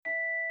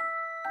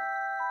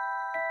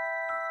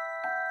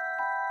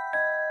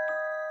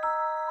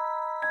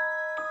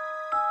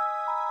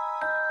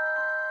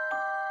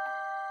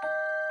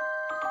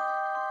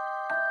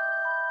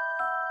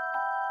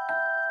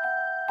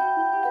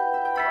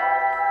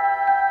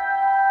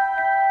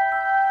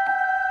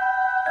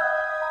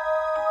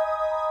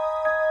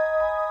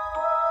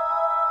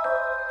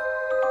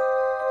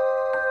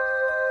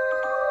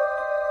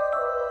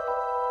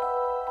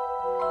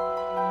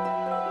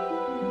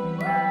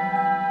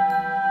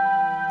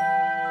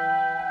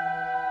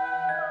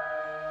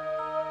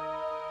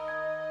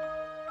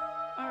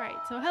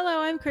So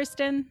hello, I'm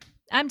Kristen.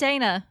 I'm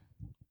Dana.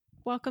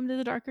 Welcome to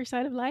the darker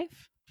side of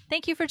life.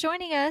 Thank you for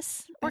joining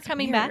us. We're That's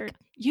coming weird. back.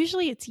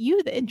 Usually it's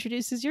you that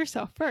introduces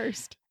yourself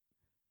first.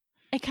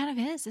 It kind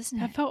of is, isn't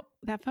it?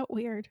 That felt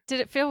weird. Did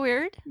it feel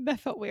weird?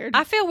 That felt weird.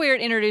 I feel weird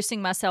introducing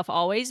myself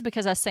always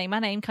because I say my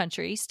name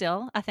country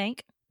still, I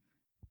think.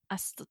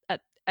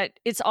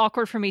 It's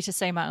awkward for me to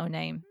say my own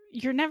name.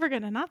 You're never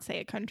going to not say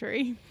a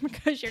country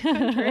because you're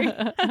country.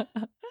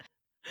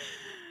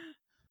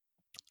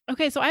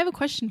 Okay, so I have a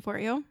question for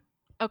you.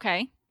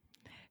 Okay.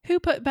 Who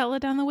put Bella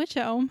down the witch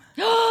elm?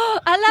 I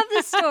love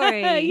this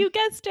story. You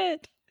guessed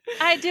it.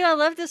 I do. I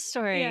love this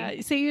story. Yeah,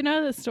 so you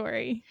know the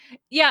story.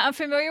 Yeah, I'm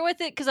familiar with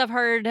it because I've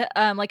heard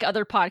like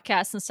other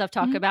podcasts and stuff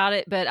talk about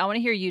it, but I want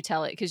to hear you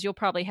tell it because you'll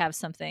probably have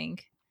something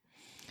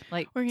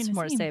like some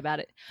more to say about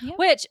it. Yep.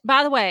 Which,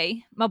 by the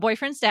way, my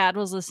boyfriend's dad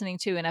was listening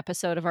to an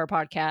episode of our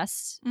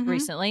podcast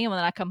recently, and when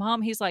I come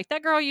home, he's like,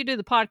 "That girl you do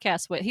the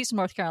podcast with," he's from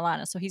North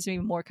Carolina, so he's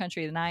even more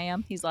country than I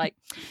am. He's like,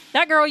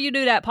 "That girl you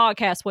do that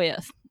podcast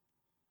with."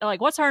 Like,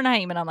 what's her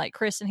name? And I'm like,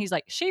 Kristen. He's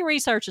like, she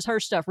researches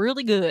her stuff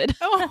really good.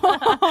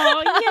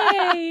 Oh,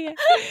 yay.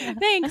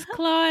 Thanks,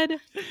 Claude.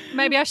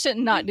 Maybe I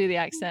shouldn't not do the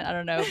accent. I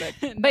don't know.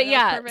 But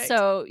yeah. Perfect.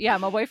 So yeah,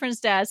 my boyfriend's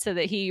dad said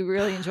that he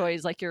really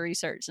enjoys like your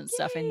research and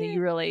stuff. And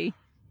you really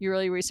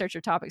research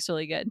your topics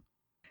really good.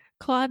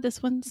 Claude,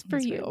 this one's for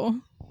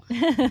you.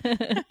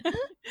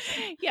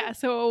 Yeah.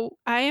 So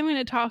I am going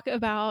to talk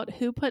about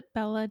who put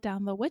Bella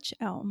down the witch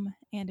elm.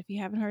 And if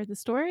you haven't heard the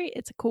story,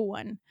 it's a cool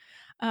one.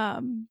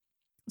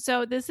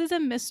 So this is a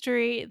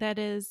mystery that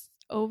is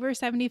over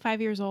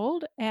 75 years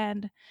old,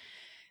 and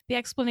the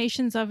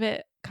explanations of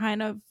it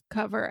kind of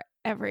cover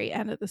every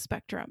end of the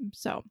spectrum.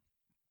 So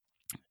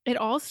it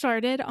all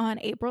started on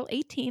April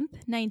 18th,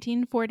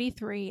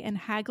 1943 in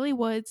Hagley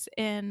Woods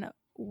in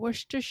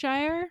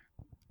Worcestershire.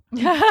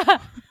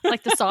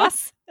 Like the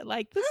sauce?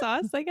 Like the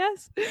sauce, I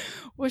guess.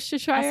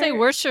 Worcestershire. I say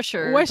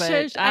Worcestershire.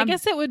 I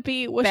guess it would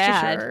be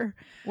Worcestershire.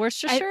 Bad.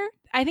 Worcestershire?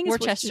 I think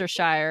it's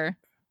Worcestershire.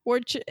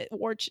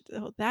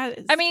 That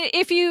is. I mean,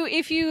 if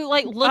you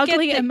like look at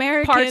the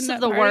American parts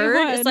of the word,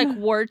 one. it's like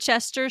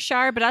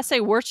Worcestershire, but I say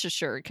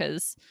Worcestershire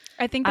because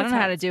I think I don't know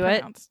how to do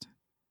pronounced. It.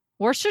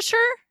 Worcestershire?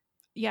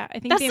 Yeah, I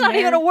think that's not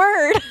even a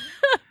word.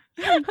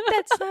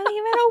 That's not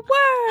even a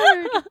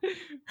word.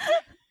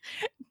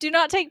 Do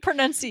not take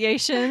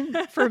pronunciation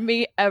from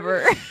me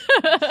ever.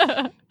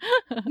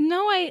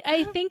 No,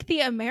 I think the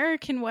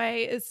American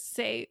way is to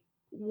say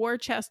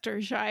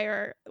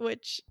Worcestershire,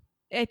 which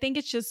I think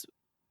it's just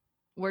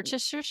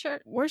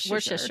Worcestershire.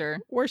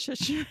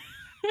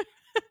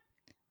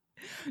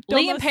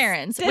 Lee and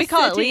Perrins. We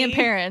call it Lee and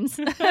Perrins.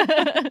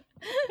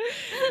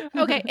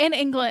 Okay, in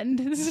England.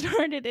 This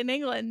started in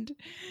England.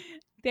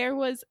 There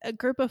was a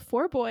group of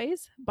 4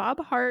 boys: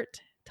 Bob Hart,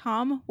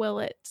 Tom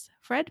Willett,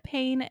 Fred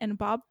Payne, and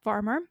Bob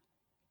Farmer.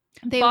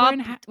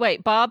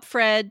 Bob,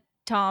 Fred,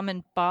 Tom,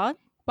 and Bob?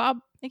 Bob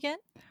again?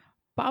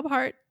 Bob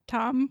Hart,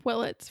 Tom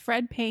Willett,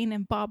 Fred Payne,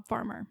 and Bob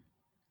Farmer.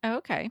 Oh,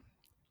 okay.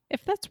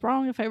 If that's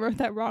wrong, if I wrote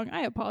that wrong,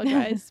 I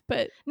apologize.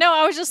 But no,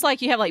 I was just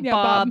like, you have like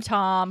Bob,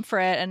 Tom,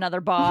 Fred,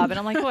 another Bob. And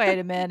I'm like, wait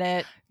a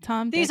minute.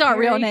 Tom, these aren't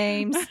real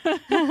names.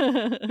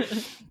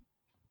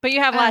 But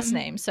you have last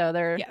names, so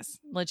they're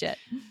legit.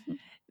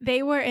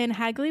 They were in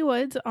Hagley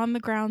Woods on the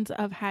grounds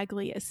of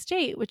Hagley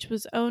Estate, which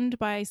was owned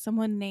by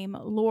someone named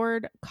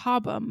Lord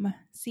Cobham,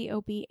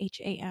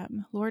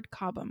 Cobham, Lord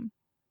Cobham.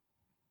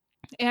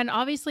 And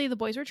obviously the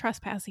boys were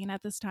trespassing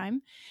at this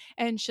time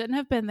and shouldn't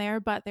have been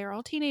there, but they're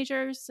all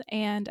teenagers.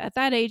 And at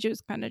that age, it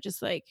was kind of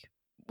just like,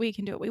 we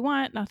can do what we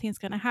want. Nothing's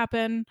going to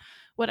happen,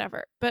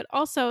 whatever. But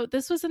also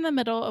this was in the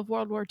middle of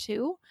World War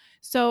II.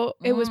 So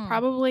it was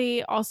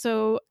probably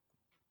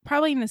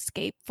an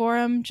escape for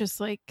them,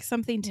 just like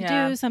something to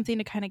do, something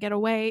to kind of get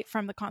away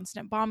from the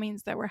constant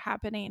bombings that were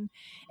happening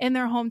in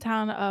their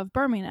hometown of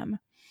Birmingham.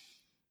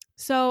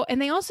 So,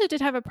 and they also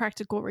did have a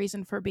practical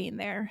reason for being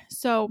there.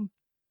 So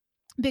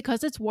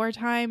because it's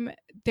wartime,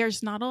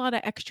 there's not a lot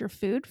of extra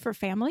food for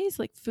families.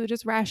 Like, food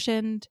is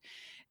rationed.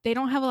 They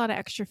don't have a lot of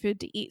extra food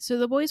to eat. So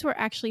the boys were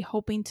actually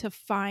hoping to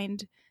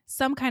find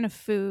some kind of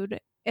food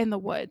in the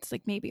woods,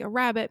 like maybe a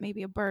rabbit,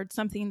 maybe a bird,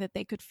 something that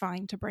they could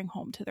find to bring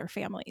home to their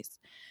families.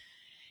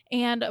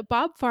 And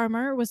Bob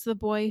Farmer was the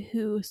boy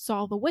who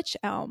saw the wych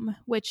elm,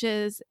 which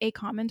is a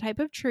common type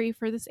of tree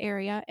for this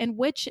area. And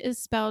witch is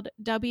spelled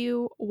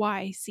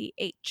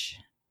W-Y-C-H.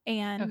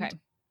 And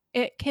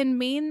it can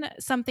mean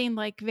something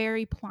like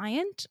very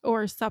pliant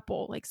or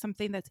supple, like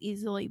something that's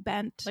easily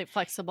bent. Like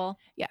flexible?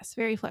 Yes,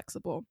 very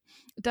flexible.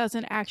 It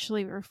doesn't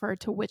actually refer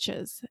to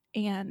witches.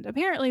 And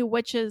apparently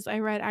witches, I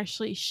read,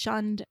 actually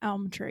shunned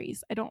elm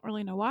trees. I don't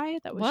really know why.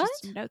 That was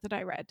just a note that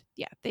I read.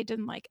 Yeah, they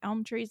didn't like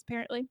elm trees,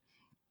 apparently.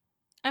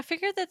 I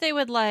figured that they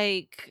would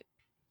like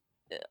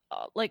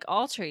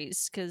all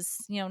trees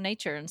because, you know,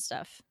 nature and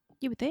stuff.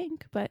 You would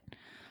think, but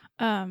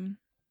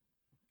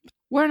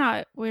we're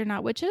not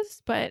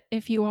witches, but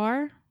if you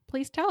are,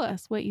 please tell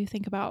us what you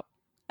think about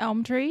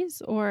elm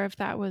trees, or if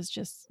that was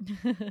just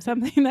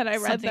something that I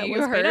read that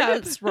was made up.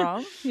 It's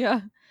wrong.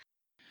 Yeah.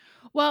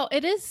 Well,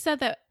 it is said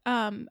that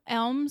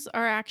elms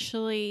are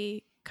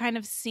actually kind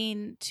of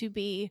seen to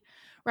be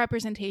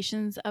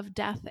representations of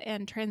death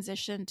and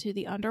transition to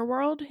the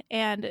underworld.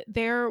 And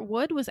their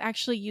wood was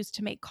actually used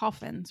to make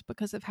coffins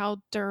because of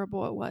how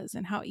durable it was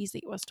and how easy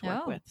it was to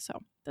work with. So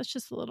that's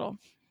just a little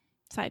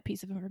side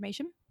piece of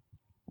information.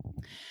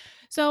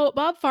 So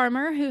Bob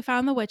Farmer, who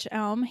found the witch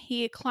elm,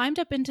 he climbed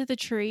up into the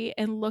tree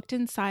and looked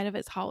inside of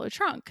its hollow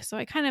trunk. So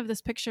I kind of have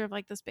this picture of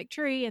like this big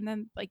tree, and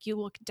then like you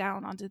look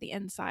down onto the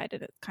inside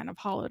and it's kind of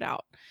hollowed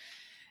out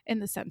in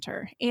the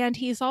center. And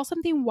he saw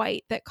something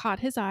white that caught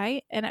his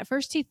eye. And at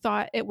first he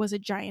thought it was a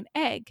giant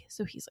egg.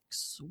 So he's like,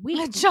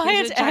 sweet. A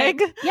giant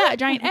egg? Yeah, a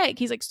giant egg.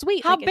 He's like,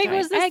 sweet. How like big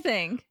was this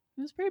thing?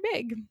 It was pretty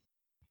big.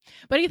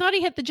 But he thought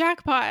he hit the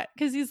jackpot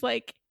because he's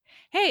like,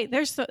 hey,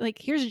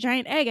 here's a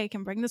giant egg. I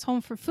can bring this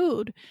home for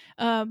food.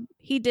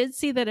 He did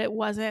see that it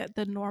wasn't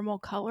the normal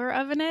color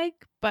of an egg,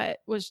 but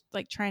was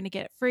like trying to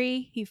get it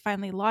free. He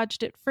finally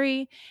lodged it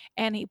free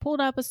and he pulled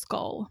up a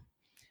skull.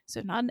 So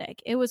not an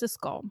egg, it was a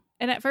skull.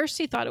 And at first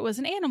he thought it was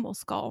an animal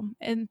skull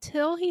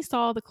until he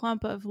saw the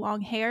clump of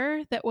long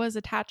hair that was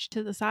attached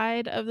to the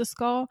side of the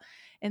skull.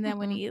 And then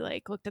when he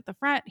like looked at the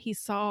front, he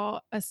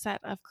saw a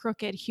set of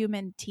crooked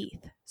human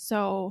teeth.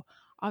 So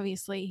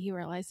obviously he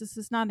realized this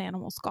is not an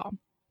animal skull.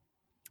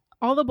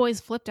 All the boys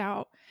flipped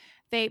out.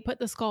 They put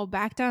the skull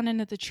back down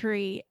into the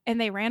tree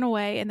and they ran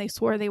away, and they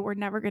swore they were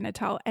never going to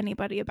tell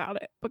anybody about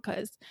it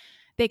because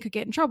they could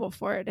get in trouble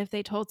for it. If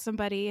they told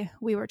somebody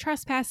we were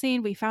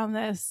trespassing, we found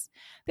this.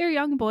 They're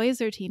young boys,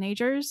 they're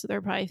teenagers. So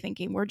they're probably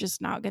thinking we're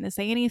just not going to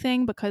say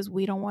anything because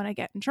we don't want to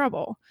get in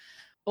trouble.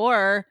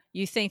 Or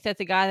you think that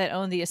the guy that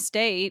owned the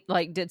estate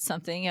like did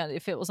something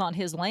if it was on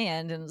his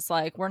land, and it's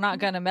like, we're not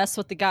going to mess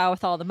with the guy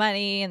with all the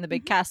money and the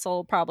big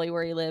castle probably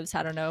where he lives.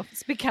 I don't know if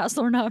it's a big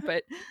castle or not,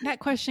 but that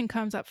question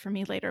comes up for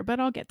me later, but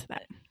I'll get to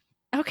that.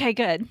 Okay,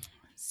 good.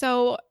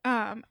 So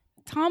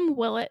Tom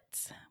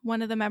Willett,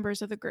 one of the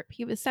members of the group,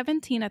 he was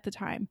 17 at the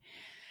time.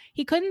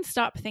 He couldn't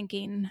stop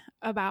thinking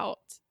about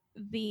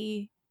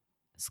the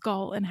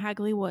skull in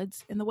Hagley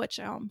Woods in the Witch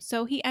Elm.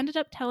 So he ended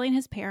up telling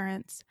his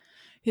parents,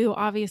 who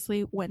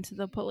obviously went to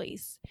the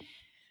police.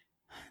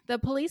 The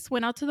police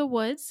went out to the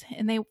woods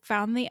and they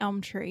found the elm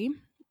tree,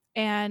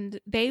 and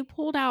they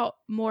pulled out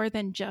more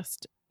than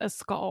just a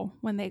skull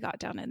when they got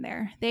down in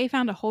there. They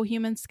found a whole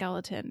human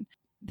skeleton.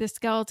 The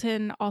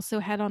skeleton also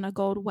had on a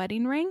gold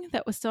wedding ring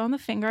that was still on the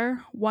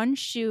finger, one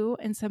shoe,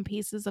 and some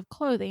pieces of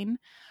clothing.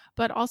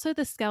 But also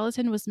the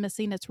skeleton was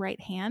missing its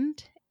right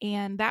hand,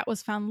 and that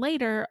was found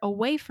later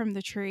away from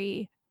the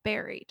tree,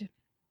 buried.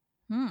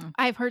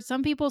 I've heard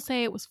some people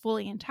say it was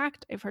fully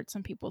intact. I've heard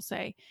some people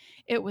say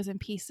it was in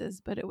pieces,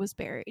 but it was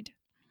buried.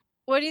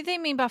 What do they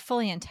mean by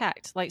fully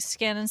intact? Like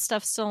skin and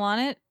stuff still on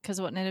it because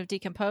it wouldn't have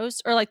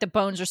decomposed? Or like the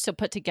bones are still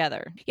put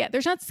together? Yeah,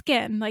 there's not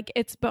skin, like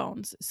it's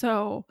bones.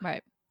 So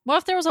right. Well,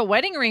 if there was a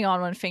wedding ring on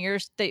one finger,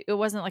 it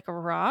wasn't like a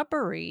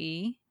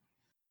robbery.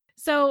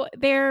 So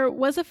there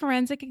was a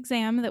forensic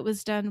exam that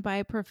was done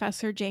by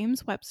Professor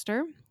James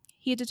Webster.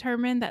 He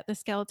determined that the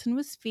skeleton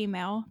was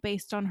female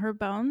based on her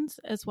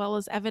bones, as well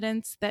as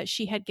evidence that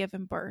she had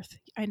given birth.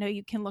 I know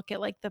you can look at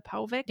like the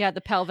pelvic. Yeah,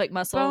 the pelvic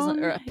muscles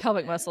or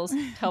pelvic muscles,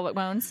 pelvic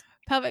bones.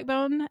 Pelvic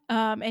bone.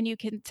 And you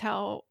can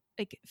tell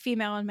like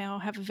female and male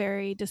have a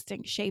very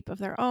distinct shape of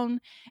their own.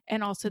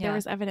 And also there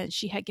was evidence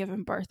she had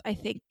given birth. I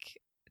think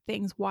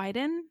things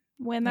widen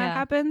when that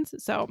happens.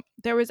 So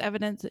there was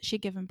evidence that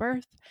she'd given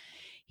birth.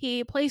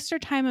 He placed her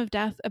time of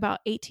death about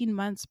 18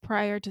 months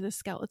prior to the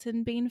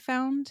skeleton being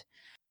found,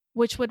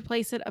 which would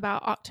place it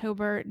about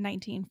October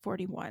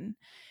 1941.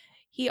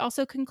 He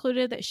also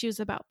concluded that she was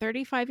about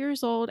 35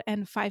 years old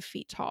and 5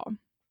 feet tall.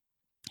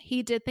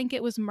 He did think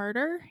it was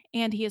murder,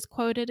 and he is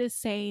quoted as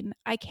saying,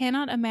 "I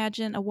cannot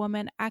imagine a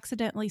woman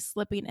accidentally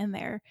slipping in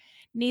there.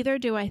 Neither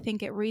do I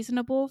think it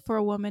reasonable for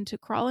a woman to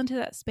crawl into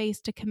that space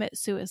to commit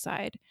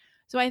suicide."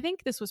 So I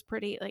think this was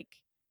pretty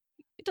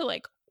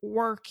to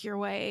work your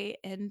way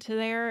into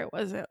there. It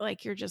wasn't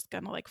like you're just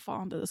gonna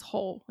fall into this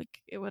hole.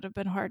 It would have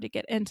been hard to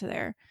get into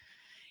there.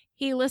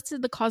 He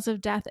listed the cause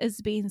of death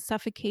as being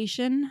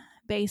suffocation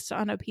based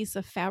on a piece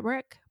of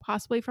fabric,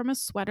 possibly from a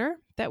sweater,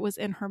 that was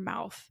in her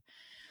mouth.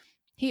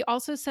 He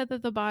also said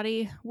that the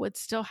body would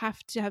still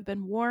have to have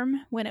been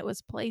warm when it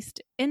was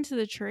placed into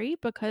the tree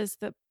because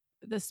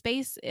the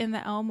space in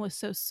the elm was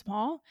so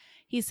small.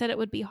 He said it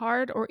would be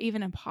hard or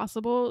even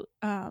impossible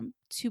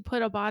to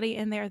put a body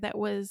in there that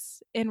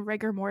was in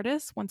rigor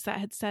mortis once that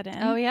had set in.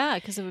 Oh, yeah,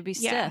 because it would be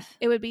stiff.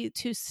 It would be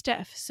too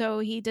stiff. So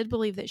he did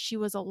believe that she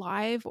was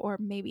alive or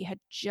maybe had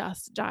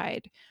just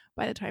died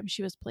by the time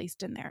she was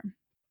placed in there.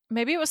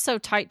 Maybe it was so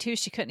tight, too,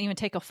 she couldn't even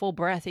take a full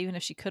breath, even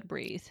if she could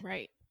breathe.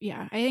 Right.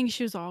 Yeah, I think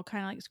she was all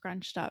kind of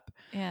scrunched up.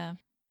 Yeah.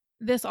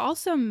 This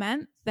also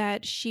meant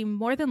that she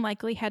more than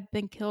likely had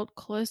been killed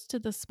close to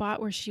the spot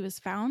where she was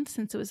found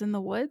since it was in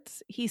the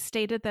woods. He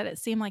stated that it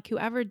seemed like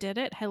whoever did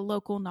it had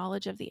local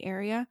knowledge of the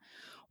area,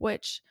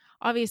 which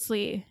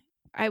obviously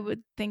I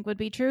would think would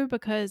be true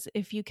because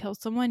if you kill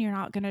someone, you're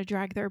not going to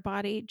drag their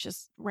body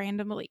just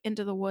randomly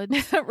into the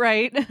woods.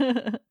 Right.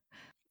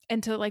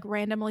 and to like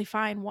randomly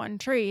find one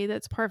tree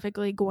that's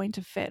perfectly going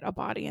to fit a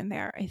body in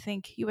there, I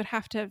think you would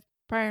have to have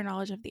prior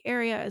knowledge of the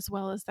area as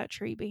well as that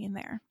tree being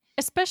there.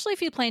 Especially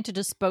if you plan to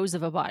dispose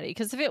of a body.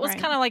 Because if it was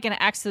kind of like an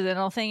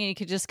accidental thing and you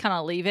could just kind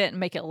of leave it and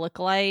make it look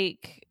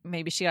like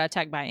maybe she got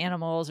attacked by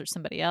animals or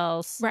somebody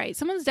else. Right.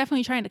 Someone's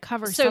definitely trying to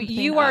cover something So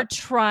you are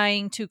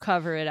trying to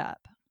cover it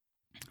up.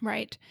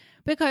 Right.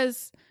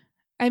 Because,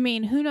 I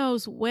mean, who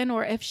knows when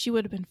or if she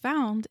would have been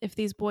found if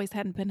these boys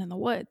hadn't been in the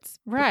woods.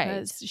 Right.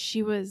 Because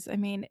she was, I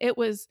mean, it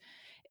was,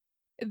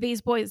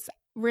 these boys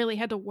really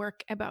had to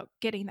work about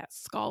getting that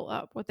skull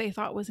up, what they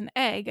thought was an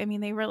egg. I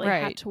mean, they really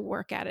had to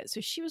work at it.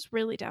 So she was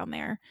really down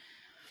there.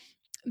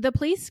 The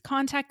police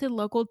contacted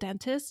local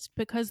dentists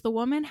because the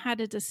woman had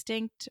a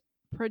distinct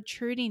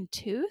protruding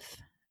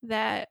tooth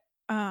that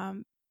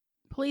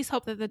police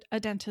hoped that a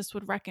dentist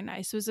would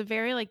recognize. So it was a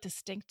very like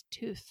distinct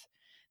tooth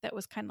that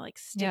was kind of like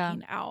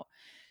sticking out.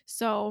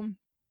 So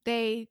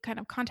they kind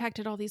of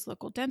contacted all these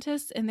local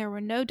dentists, and there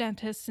were no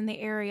dentists in the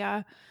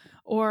area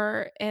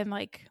or in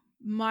like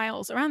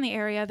miles around the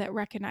area that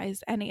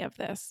recognized any of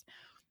this.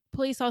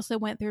 Police also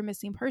went through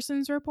missing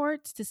persons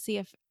reports to see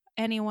if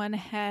anyone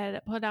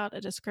had put out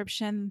a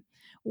description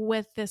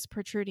with this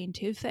protruding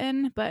tooth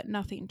in, but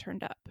nothing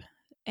turned up.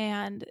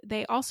 And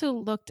they also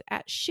looked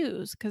at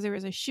shoes because there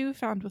was a shoe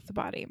found with the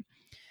body.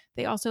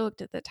 They also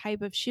looked at the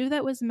type of shoe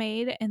that was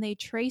made, and they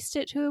traced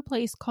it to a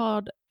place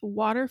called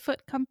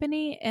Waterfoot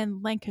Company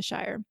in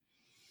Lancashire.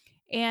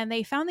 And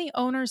they found the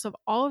owners of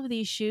all of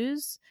these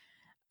shoes,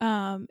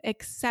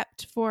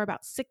 except for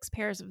about 6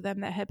 pairs of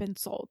them that had been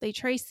sold. They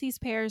traced these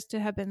pairs to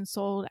have been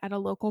sold at a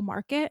local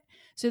market.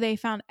 So they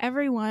found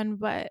everyone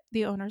but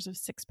the owners of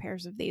 6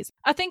 pairs of these.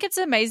 I think it's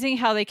amazing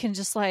how they can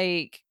just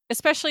like,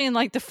 especially in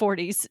like the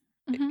 40s,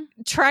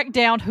 track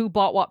down who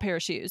bought what pair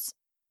of shoes.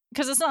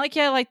 Because it's not like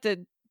you have like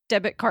the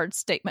debit card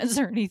statements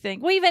or anything.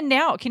 Well, even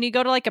now, can you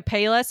go to like a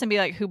Payless and be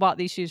like, who bought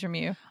these shoes from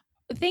you?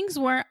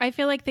 I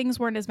feel like things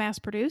weren't as mass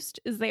produced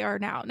as they are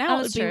now. Now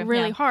it would be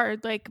really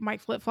hard. Like my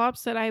flip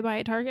flops that I buy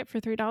at Target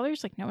for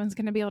 $3, like no one's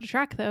going to be able to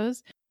track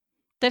those.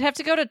 They'd have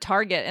to go to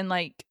Target and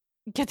like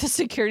get the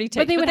security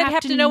tape. But they would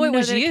have to know it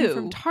was you. It came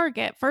from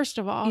Target, first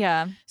of all.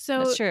 Yeah.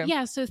 So that's true.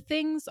 Yeah. So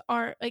things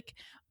are like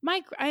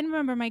I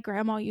remember my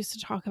grandma used to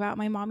talk about,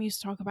 my mom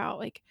used to talk about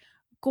like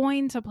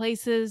going to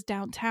places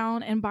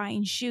downtown and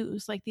buying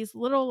shoes, like these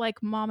little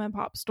like mom and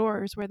pop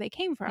stores where they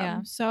came from.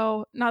 Yeah.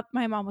 So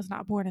my mom was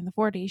not born in the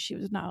 40s. She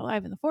was not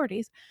alive in the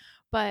 40s,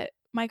 but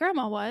my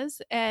grandma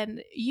was.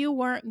 And you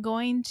weren't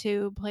going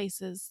to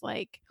places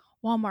like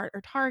Walmart or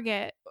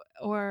Target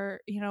or,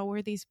 you know,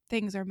 where these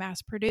things are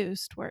mass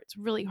produced, where it's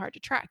really hard to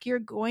track. You're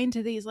going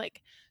to these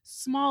like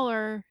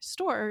smaller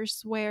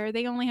stores where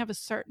they only have a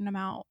certain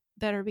amount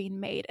that are being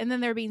made, and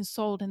then they're being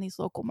sold in these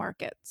local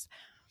markets.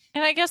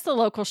 And I guess the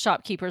local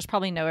shopkeepers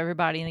probably know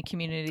everybody in the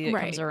community that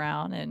comes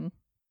around and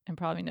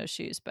probably knows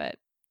shoes. But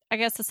I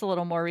guess it's a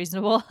little more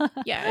reasonable.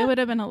 Yeah, it would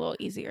have been a little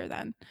easier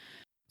then.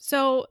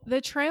 So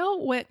the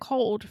trail went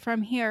cold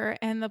from here,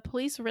 and the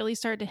police really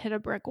started to hit a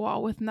brick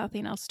wall with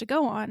nothing else to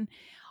go on.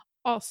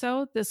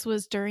 Also, this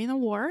was during the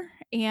war,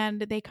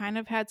 and they kind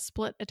of had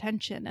split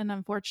attention. And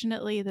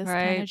unfortunately, this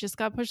kind of just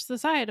got pushed to the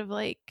side of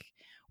like,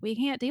 we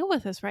can't deal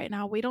with this right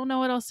now. We don't know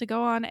what else to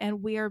go on,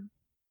 and we are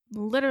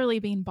literally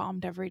being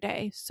bombed every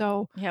day.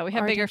 So yeah, we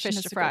have bigger fish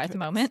to fry at the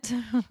moment.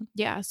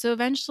 Yeah. So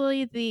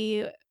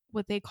eventually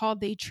what they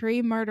called the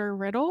tree murder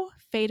riddle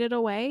faded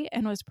away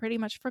and was pretty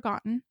much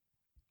forgotten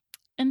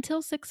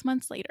until 6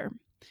 months later.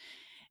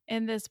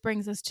 And this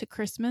brings us to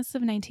Christmas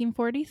of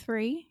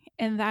 1943.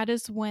 And that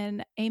is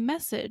when a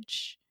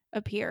message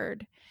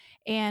appeared,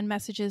 and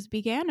messages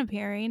began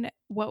appearing,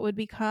 what would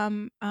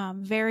become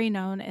very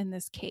known in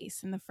this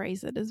case, and the phrase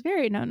that is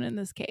very known in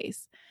this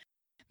case.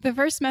 The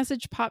first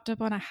message popped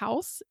up on a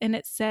house, and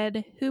it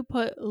said, "Who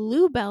put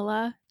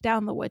Lubella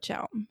down the Wych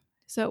Elm?"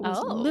 So it was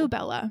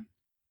Lubella.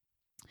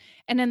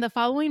 And in the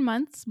following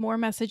months, more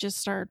messages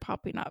started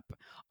popping up.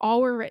 All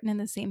were written in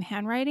the same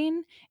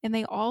handwriting, and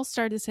they all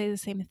started to say the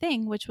same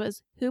thing, which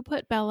was, "Who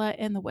put Bella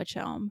in the Wych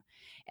Elm?"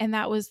 And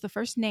that was the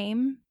first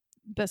name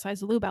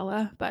besides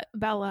Lubella, but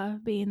Bella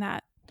being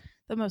that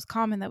the most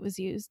common that was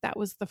used, that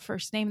was the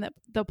first name that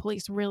the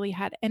police really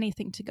had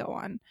anything to go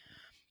on.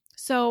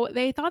 So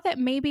they thought that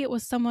maybe it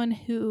was someone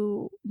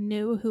who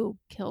knew who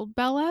killed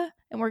Bella,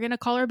 and we're going to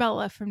call her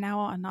Bella from now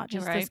on, not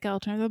just the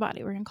skeleton of the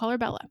body. We're going to call her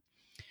Bella.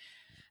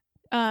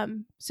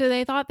 So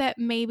they thought that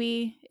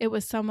maybe it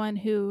was someone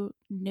who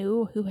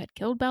knew who had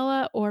killed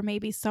Bella, or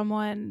maybe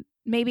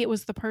it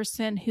was the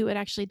person who had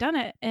actually done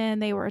it,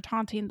 and they were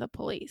taunting the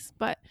police.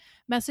 But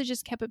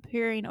messages kept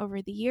appearing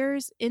over the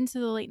years into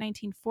the late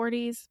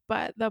 1940s,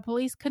 but the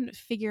police couldn't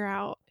figure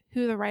out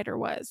who the writer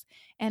was,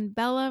 and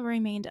Bella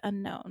remained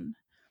unknown.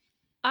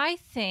 I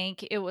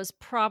think it was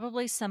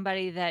probably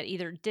somebody that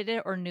either did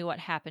it or knew what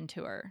happened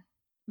to her.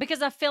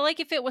 Because I feel like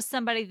if it was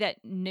somebody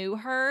that knew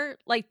her,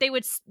 like they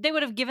would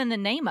have given the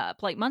name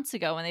up like months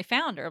ago when they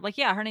found her. Like,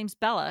 yeah, her name's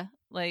Bella.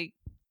 Like,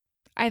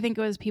 I think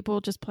it was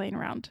people just playing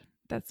around.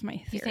 That's my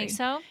theory. You think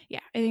so? Yeah,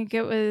 I think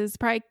it was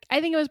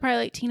probably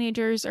like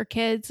teenagers or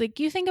kids. Like,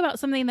 you think about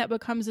something that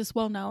becomes this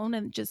well known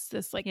and just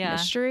this like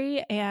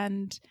mystery,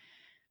 and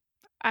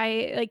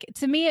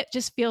to me it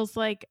just feels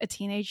like a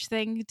teenage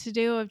thing to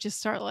do, of just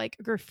start like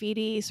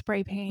graffiti,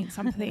 spray paint,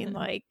 something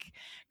like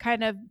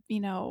kind of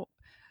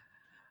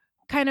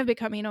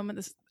becoming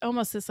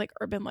almost this like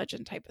urban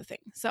legend type of thing.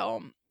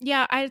 So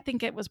yeah, I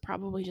think it was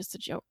probably just a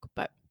joke,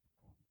 but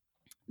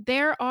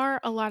there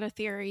are a lot of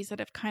theories that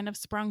have kind of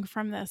sprung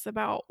from this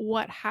about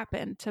what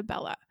happened to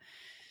Bella.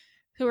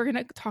 So we're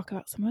going to talk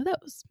about some of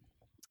those.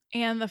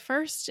 And the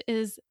first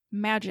is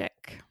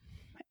magic.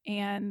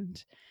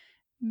 And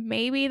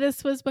maybe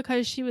this was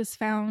because she was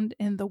found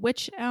in the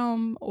Wych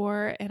Elm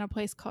or in a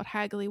place called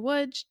Hagley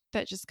Woods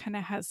that just kind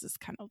of has this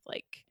kind of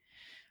like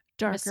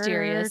darker,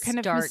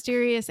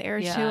 mysterious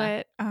air to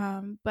it.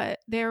 But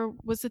there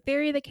was a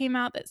theory that came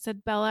out that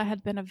said Bella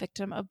had been a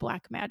victim of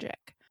black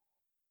magic.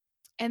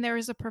 And there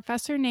was a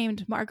professor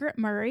named Margaret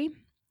Murray.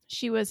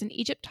 She was an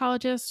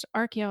Egyptologist,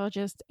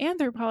 archaeologist,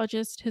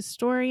 anthropologist,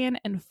 historian,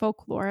 and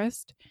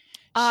folklorist.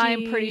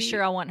 I'm pretty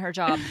sure I want her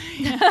job.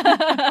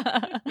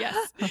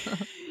 Yes.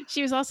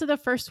 She was also the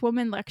first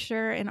woman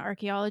lecturer in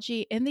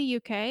archaeology in the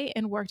UK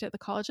and worked at the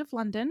College of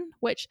London,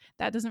 which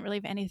that doesn't really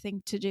have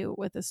anything to do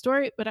with the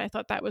story, but I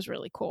thought that was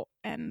really cool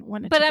and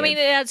wanted but to I mean,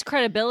 it adds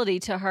credibility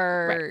to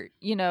her,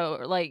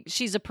 right. Like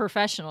she's a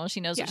professional. She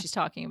knows what she's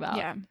talking about.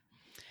 Yeah.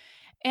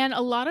 And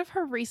a lot of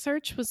her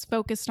research was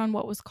focused on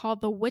what was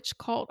called the witch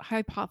cult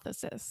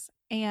hypothesis.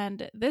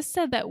 And this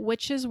said that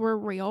witches were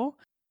real.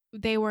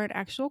 They were an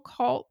actual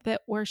cult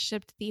that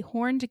worshipped the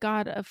horned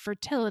god of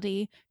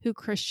fertility, who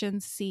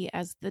Christians see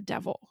as the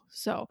devil.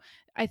 So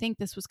I think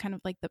this was kind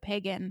of like the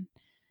pagan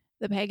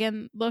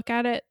look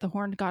at it, the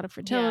horned god of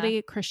fertility.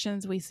 Yeah.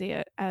 Christians, we see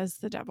it as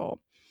the devil.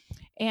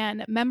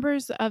 And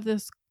members of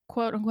this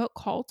quote-unquote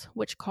cult,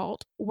 witch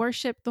cult,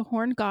 worshipped the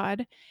horned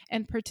god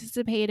and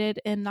participated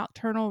in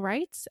nocturnal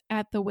rites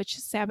at the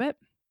witch's sabbat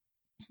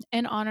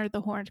and honored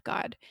the horned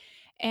god.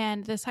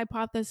 And this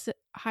hypothesis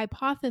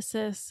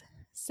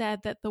said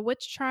that the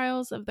witch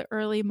trials of the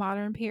early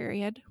modern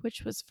period,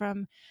 which was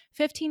from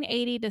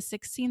 1580 to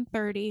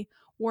 1630,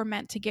 were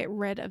meant to get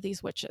rid of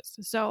these witches.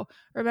 So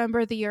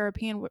remember, the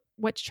European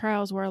witch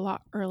trials were a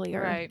lot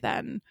earlier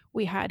than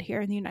we had here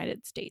in the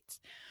United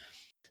States.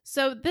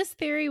 So this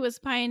theory was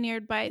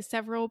pioneered by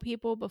several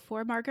people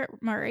before Margaret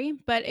Murray,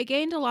 but it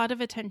gained a lot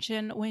of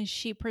attention when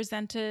she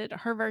presented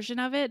her version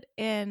of it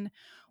in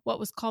what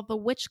was called the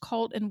Witch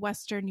Cult in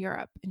Western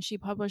Europe, and she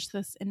published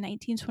this in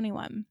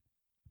 1921.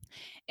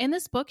 In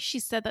this book, she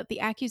said that the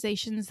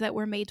accusations that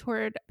were made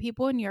toward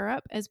people in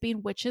Europe as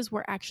being witches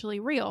were actually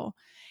real,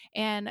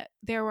 and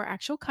there were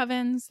actual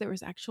covens, there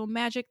was actual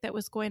magic that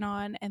was going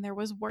on, and there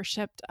was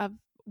worship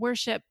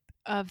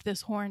of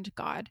this horned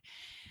god.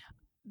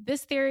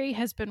 This theory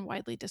has been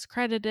widely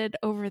discredited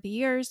over the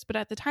years, but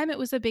at the time it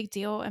was a big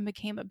deal and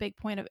became a big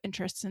point of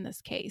interest in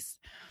this case.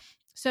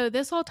 So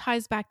this all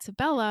ties back to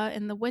Bella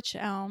in the Wych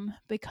Elm,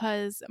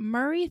 because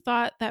Murray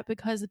thought that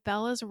because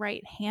Bella's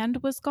right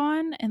hand was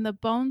gone and the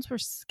bones were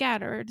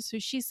scattered, so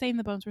she's saying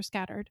the bones were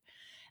scattered,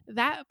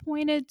 that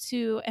pointed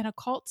to an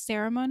occult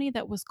ceremony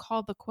that was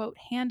called the, quote,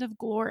 Hand of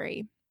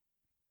Glory.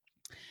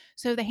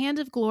 So the Hand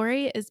of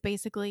Glory is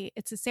basically,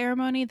 it's a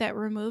ceremony that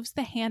removes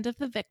the hand of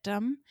the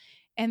victim,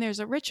 and there's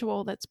a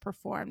ritual that's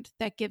performed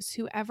that gives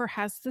whoever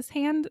has this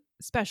hand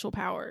special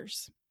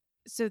powers.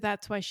 So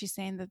that's why she's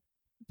saying that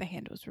the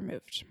hand was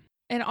removed.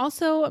 And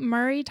also,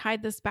 Murray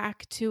tied this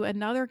back to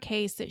another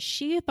case that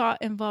she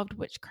thought involved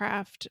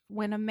witchcraft,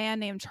 when a man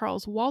named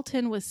Charles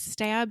Walton was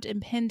stabbed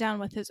and pinned down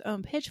with his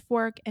own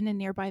pitchfork in a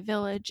nearby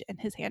village, and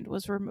his hand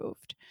was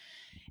removed.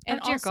 And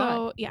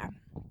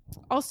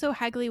also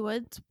Hagley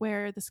Woods,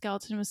 where the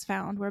skeleton was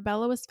found, where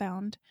Bella was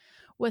found,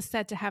 was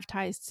said to have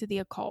ties to the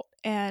occult.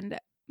 And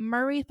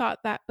Murray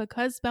thought that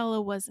because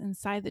Bella was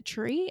inside the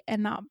tree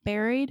and not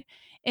buried,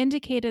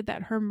 indicated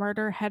that her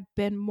murder had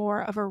been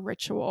more of a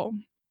ritual.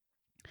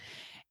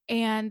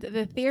 And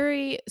the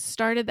theory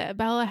started that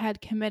Bella had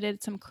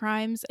committed some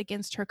crimes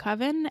against her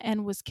coven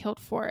and was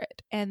killed for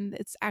it. And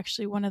it's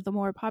actually one of the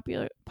more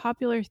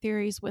popular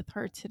theories with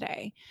her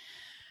today.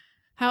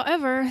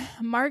 However,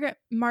 Margaret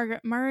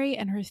Murray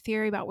and her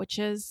theory about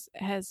witches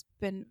has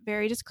been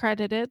very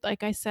discredited,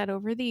 like I said,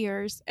 over the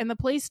years, and the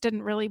police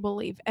didn't really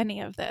believe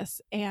any of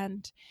this,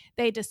 and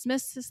they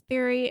dismissed this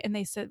theory, and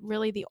they said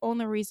really the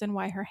only reason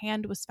why her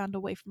hand was found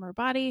away from her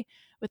body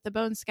with the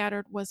bones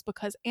scattered was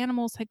because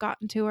animals had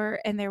gotten to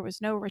her and there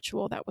was no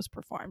ritual that was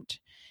performed.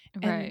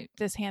 Right. And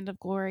this Hand of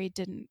Glory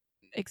didn't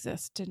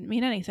exist, didn't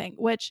mean anything,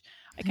 which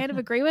I kind of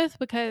agree with,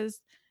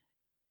 because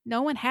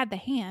no one had the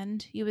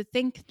hand. You would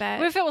think that...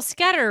 What if it was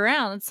scattered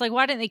around? It's like,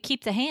 why didn't they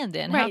keep the hand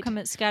then? Right. How come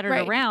it's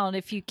scattered around?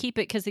 If you keep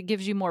it because it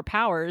gives you more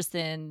powers,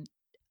 then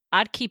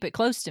I'd keep it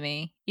close to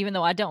me, even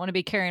though I don't want to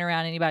be carrying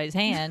around anybody's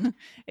hand.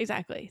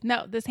 Exactly.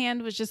 No, this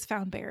hand was just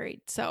found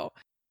buried. So,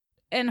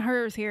 and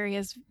her theory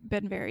has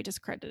been very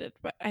discredited,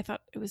 but I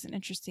thought it was an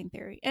interesting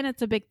theory. And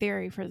it's a big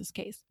theory for this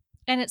case.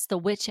 And it's the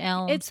Wych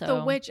Elm. It's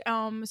the Wych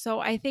Elm. So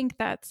I think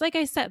that's, like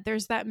I said,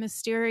 there's that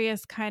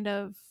mysterious kind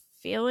of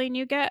feeling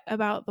you get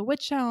about the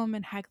Wych Elm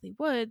and Hagley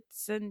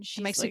Woods. And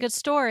it makes a good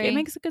story. It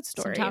makes a good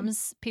story.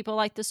 Sometimes people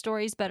like the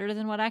stories better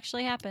than what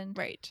actually happened.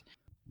 Right.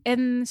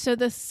 And so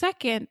the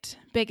second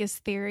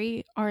biggest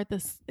theory are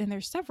this, and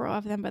there's several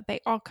of them, but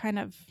they all kind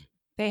of,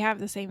 they have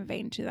the same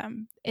vein to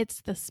them.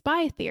 It's the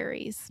spy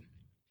theories.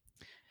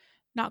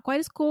 Not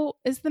quite as cool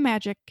as the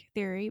magic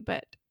theory,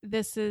 but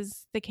this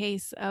is the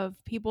case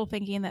of people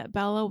thinking that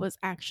Bella was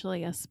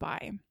actually a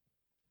spy.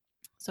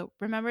 So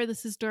remember,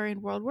 this is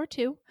during World War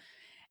II,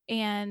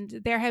 and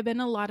there had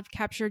been a lot of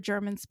captured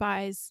German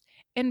spies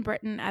in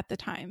Britain at the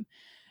time.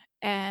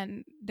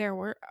 And there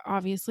were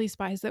obviously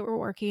spies that were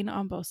working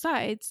on both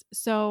sides.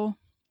 So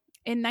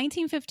in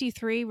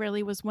 1953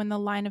 really was when the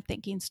line of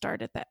thinking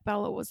started that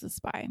Bella was a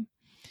spy.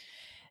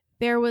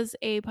 There was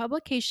a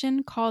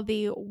publication called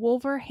the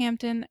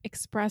Wolverhampton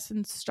Express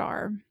and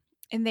Star,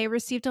 and they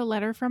received a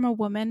letter from a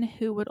woman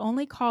who would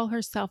only call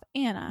herself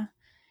Anna,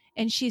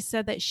 and she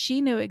said that she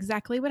knew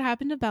exactly what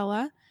happened to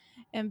Bella,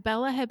 and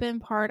Bella had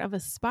been part of a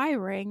spy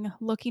ring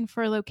looking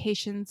for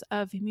locations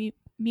of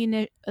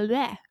munition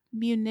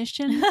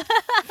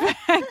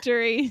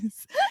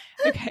factories.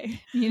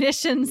 Okay.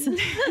 Munitions.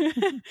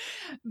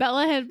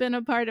 Bella had been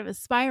a part of a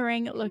spy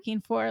ring looking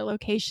for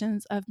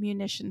locations of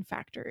munition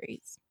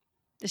factories.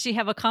 Does she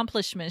have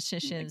accomplishments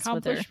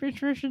with her?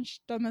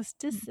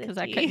 Domesticity. Because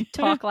I couldn't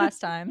talk last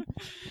time.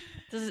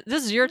 This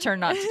is your turn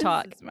not to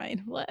talk. This is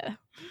mine.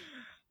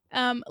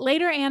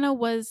 Later, Anna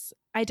was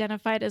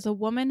identified as a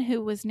woman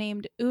who was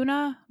named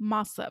Una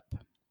Mossop.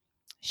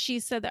 She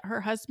said that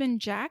her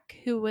husband, Jack,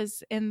 who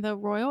was in the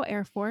Royal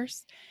Air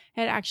Force,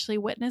 had actually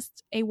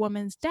witnessed a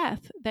woman's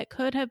death that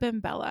could have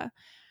been Bella.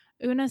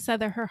 Una said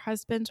that her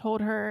husband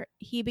told her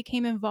he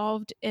became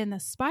involved in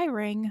a spy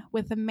ring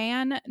with a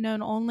man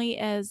known only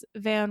as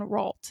Van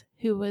Rolt,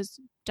 who was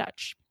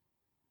Dutch.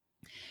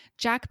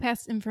 Jack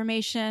passed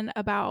information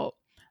about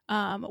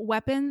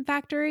weapon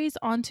factories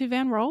onto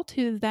Van Rolt,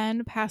 who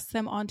then passed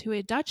them on to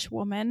a Dutch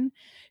woman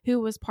who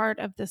was part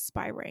of the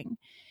spy ring.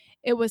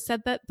 It was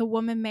said that the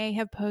woman may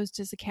have posed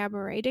as a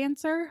cabaret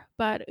dancer,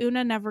 but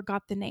Una never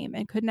got the name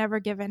and could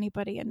never give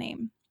anybody a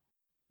name.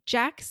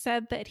 Jack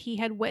said that he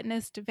had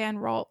witnessed Van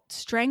Rolt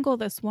strangle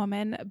this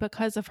woman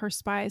because of her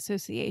spy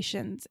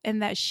associations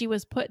and that she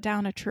was put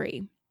down a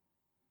tree.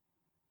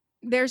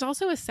 There's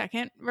also a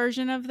second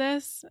version of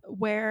this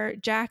where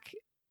Jack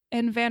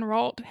and Van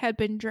Rolt had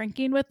been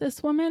drinking with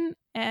this woman,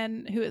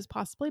 and who is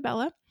possibly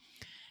Bella,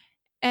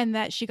 and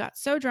that she got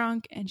so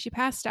drunk and she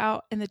passed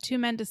out, and the two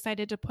men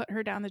decided to put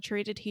her down the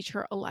tree to teach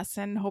her a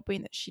lesson,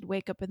 hoping that she'd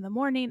wake up in the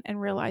morning and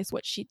realize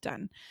what she'd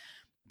done.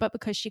 But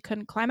because she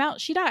couldn't climb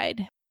out, she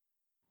died.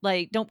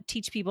 Like, don't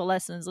teach people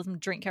lessons. Let them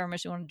drink however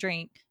much they want to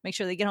drink. Make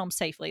sure they get home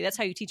safely. That's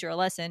how you teach her a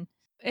lesson.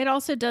 It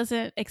also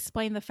doesn't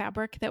explain the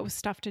fabric that was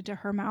stuffed into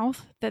her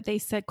mouth that they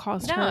said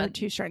caused her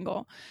to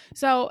strangle.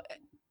 So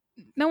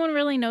no one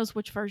really knows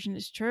which version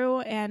is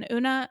true. And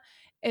Una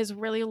is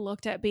really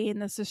looked at being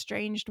this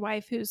estranged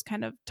wife who's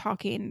kind of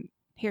talking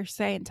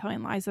hearsay and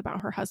telling lies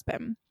about her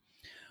husband.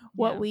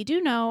 What we do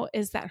know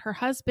is that her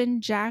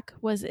husband, Jack,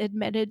 was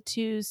admitted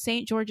to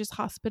St. George's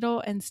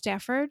Hospital in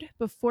Stafford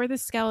before the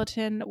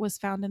skeleton was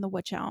found in the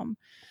Wych Elm.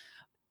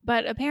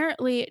 But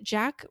apparently,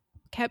 Jack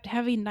kept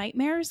having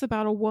nightmares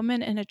about a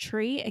woman in a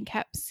tree and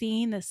kept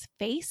seeing this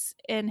face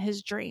in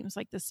his dreams,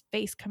 like this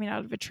face coming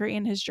out of a tree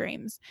in his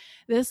dreams.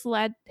 This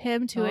led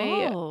him to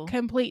a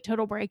complete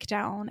total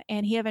breakdown,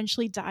 and he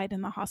eventually died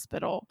in the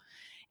hospital.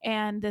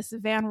 And this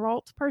Van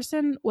Rolt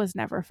person was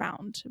never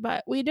found.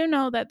 But we do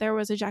know that there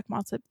was a Jack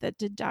Mossop that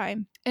did die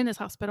in this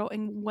hospital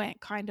and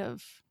went kind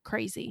of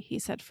crazy, he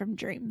said, from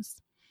dreams.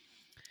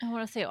 I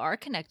wonder if they are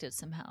connected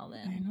somehow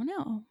then. I don't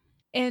know.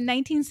 In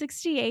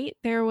 1968,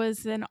 there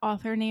was an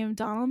author named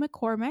Donald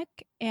McCormick,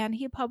 and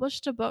he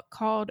published a book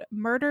called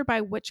Murder by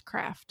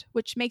Witchcraft,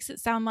 which makes it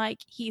sound like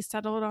he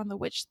settled on the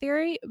witch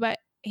theory, but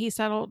he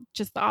settled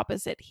just the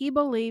opposite. He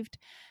believed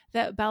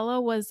that Bella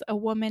was a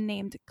woman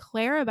named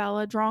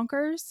Clarabella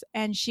Dronkers,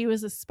 and she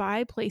was a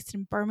spy placed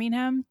in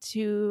Birmingham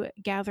to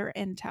gather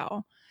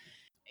intel.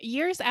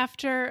 Years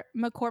after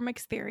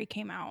McCormick's theory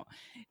came out,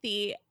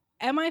 the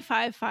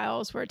MI5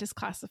 files were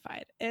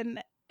disclassified.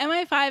 And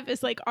MI5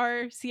 is like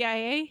our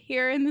CIA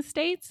here in the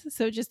States,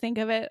 so just think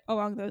of it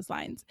along those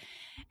lines.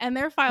 And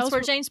their files That's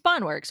where James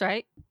Bond works,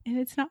 right? And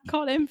it's not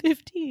called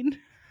M15.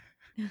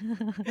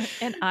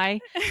 And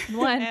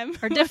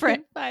I1 are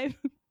different.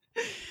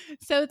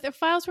 So the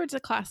files were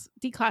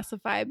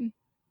declassified,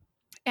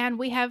 and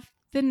we have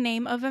the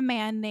name of a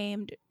man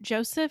named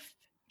Joseph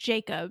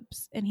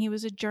Jacobs, and he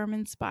was a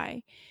German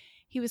spy.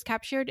 He was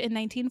captured in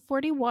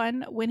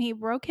 1941 when he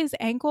broke his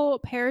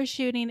ankle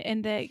parachuting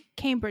into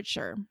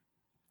Cambridgeshire,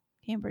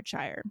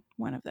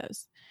 one of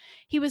those.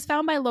 He was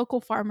found by local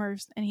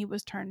farmers and he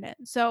was turned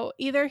in. So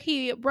either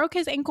he broke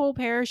his ankle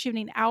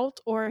parachuting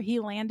out, or he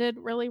landed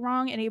really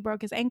wrong and he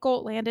broke his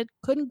ankle, landed,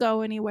 couldn't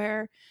go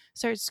anywhere,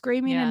 started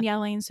screaming and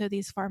yelling. So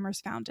these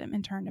farmers found him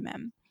and turned him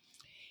in.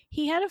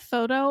 He had a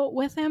photo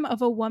with him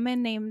of a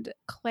woman named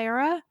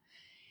Clara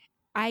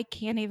I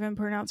can't even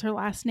pronounce her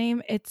last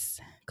name.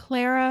 It's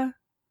Clara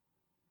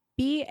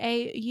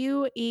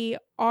Bauerle.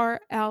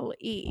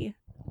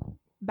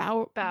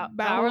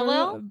 Bauerle.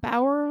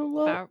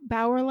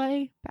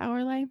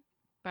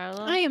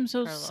 I am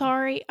so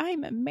sorry.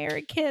 I'm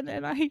American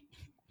and I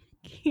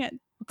can't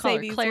say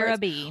these Clara words.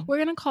 B. We're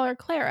going to call her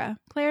Clara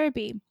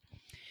B.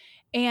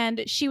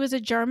 And she was a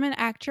German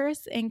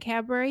actress and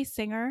cabaret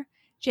singer.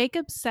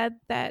 Jacob said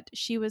that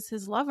she was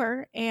his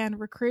lover and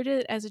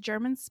recruited as a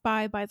German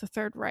spy by the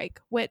Third Reich,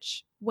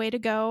 which, way to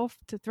go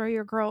to throw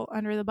your girl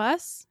under the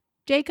bus,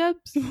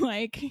 Jacob's.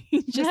 Like,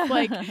 he just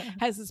like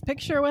has his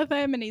picture with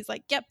him and he's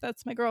like, yep,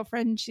 that's my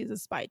girlfriend. She's a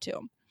spy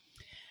too.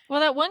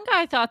 Well, that one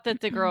guy thought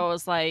that the girl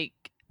was like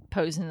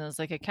posing as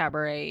like a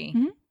cabaret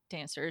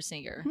dancer,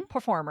 singer,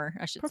 performer,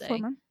 I should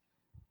say.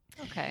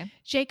 Okay.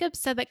 Jacob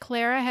said that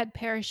Clara had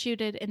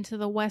parachuted into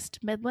the West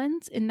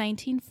Midlands in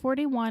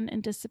 1941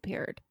 and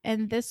disappeared.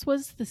 And this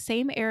was the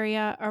same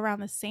area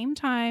around the same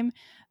time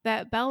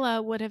that Bella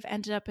would have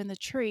ended up in the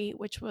tree,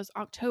 which was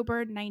October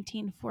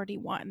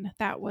 1941.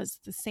 That was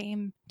the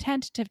same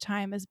tentative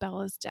time as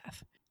Bella's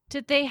death.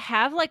 Did they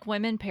have like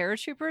women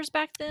paratroopers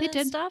back then? They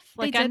did. And stuff?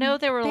 Like, I know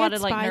there were a lot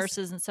of like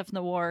nurses and stuff in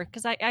the war.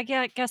 Because I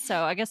guess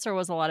so. I guess there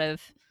was a lot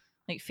of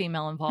like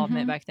female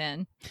involvement back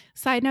then.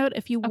 Side note,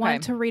 if you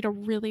want to read a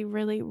really,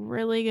 really,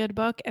 really good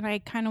book, and I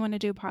kind of want to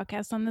do a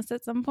podcast on this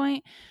at some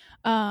point,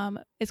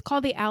 it's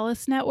called The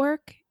Alice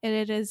Network.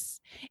 And it's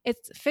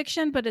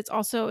fiction, but it's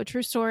also a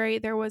true story.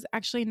 There was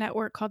actually a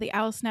network called the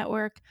Alice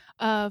Network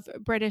of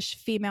British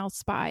female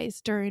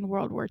spies during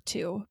World War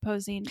II,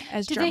 posing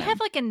as German. Did they have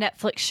like a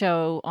Netflix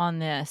show on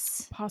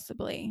this?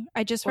 Possibly.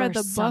 I just read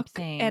the book,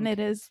 and it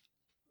is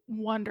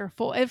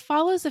wonderful. It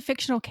follows a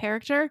fictional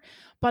character,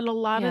 but a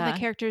lot of the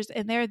characters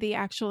in there, the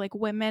actual like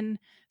women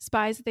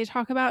spies that they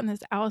talk about in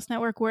this Alice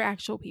Network, were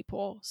actual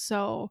people.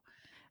 So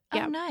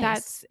yeah, nice.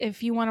 That's,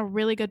 if you want a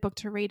really good book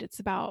to read, it's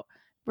about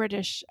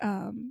British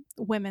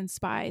women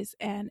spies,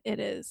 and it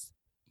is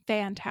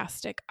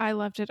fantastic. I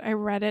loved it. I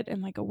read it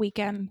in like a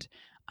weekend.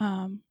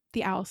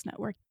 The Alice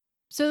Network.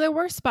 So there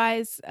were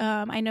spies.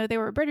 I know there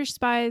were British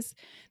spies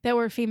that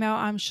were female.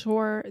 I'm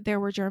sure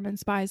there were German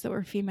spies that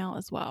were female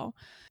as well.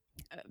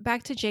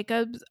 Back to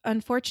Jacob.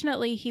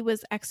 Unfortunately, he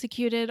was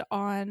executed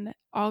in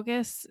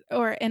August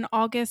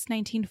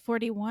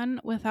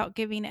 1941 without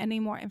giving any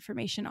more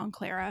information on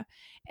Clara.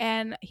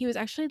 And he was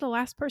actually the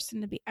last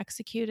person to be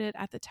executed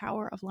at the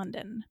Tower of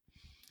London.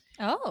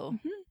 Oh.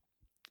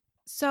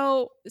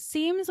 So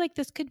seems like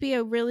this could be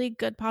a really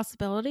good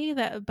possibility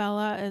that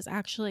Bella is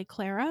actually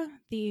Clara,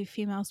 the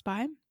female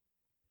spy.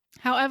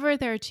 However,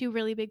 there are two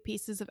really big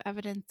pieces of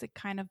evidence that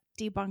kind of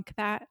debunk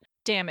that.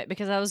 Damn it,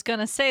 because I was going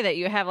to say that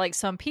you have like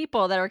some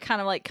people that are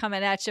kind of like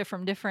coming at you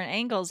from different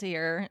angles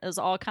here. Is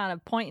all kind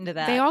of pointing to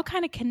that. They all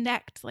kind of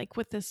connect, like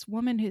with this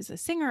woman who's a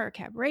singer, a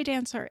cabaret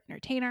dancer,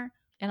 entertainer.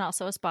 And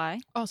also a spy.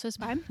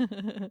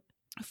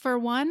 For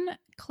one,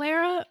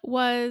 Clara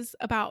was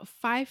about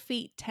 5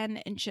 feet 10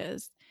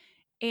 inches.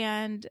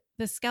 And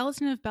the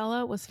skeleton of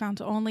Bella was found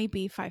to only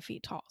be 5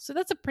 feet tall. So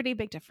that's a pretty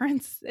big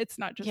difference. It's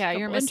not just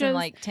you're missing inches.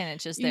 Like 10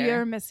 inches there.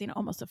 You're missing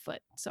almost a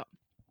foot. So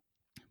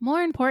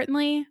more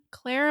importantly,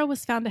 Clara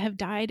was found to have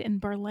died in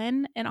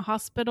Berlin in a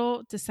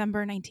hospital December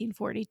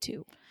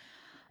 1942.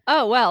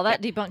 Oh, well,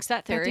 that debunks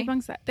that theory. That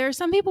debunks that. There are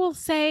some people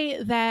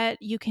say that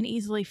you can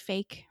easily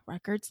fake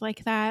records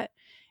like that.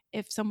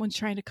 If someone's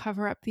trying to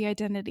cover up the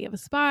identity of a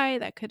spy,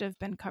 that could have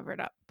been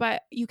covered up.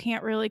 But you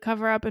can't really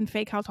cover up and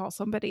fake how tall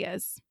somebody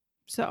is.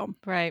 So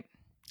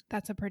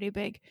that's a pretty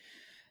big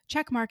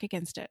check mark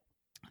against it.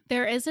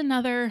 There is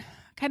another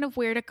kind of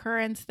weird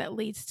occurrence that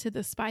leads to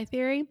the spy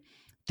theory.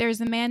 There's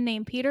a man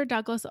named Peter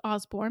Douglas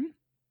Osborne.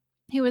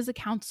 He was a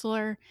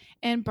counselor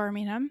in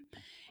Birmingham.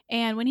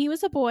 And when he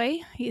was a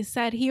boy, he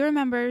said he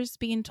remembers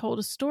being told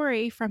a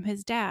story from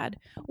his dad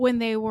when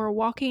they were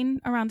walking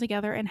around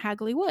together in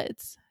Hagley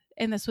Woods.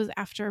 And this was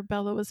after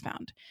Bella was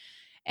found.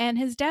 And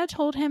his dad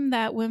told him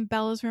that when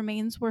Bella's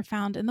remains were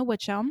found in the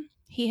Wych Elm,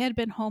 he had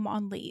been home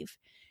on leave.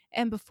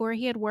 And before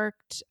he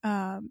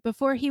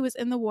was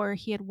in the war,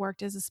 he had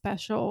worked as a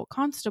special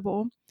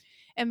constable.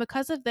 And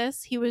because of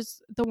this, he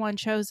was the one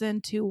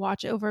chosen to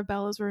watch over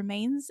Bella's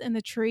remains in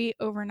the tree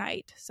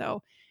overnight.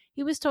 So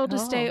he was told to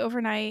stay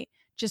overnight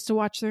just to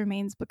watch the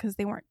remains because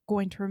they weren't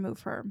going to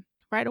remove her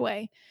right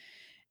away.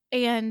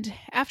 And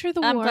after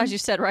the war... I'm glad you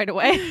said right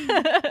away.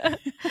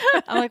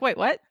 I'm like, wait,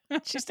 what?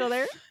 She's still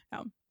there?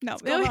 No.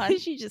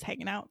 She's just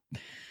hanging out.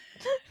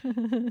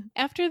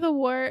 After the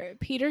war,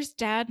 Peter's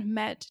dad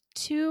met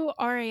two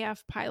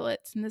RAF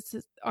pilots, and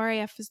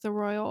RAF is the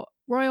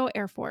Royal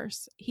Air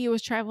Force. He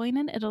was traveling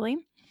in Italy,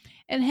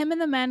 and him and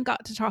the men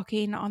got to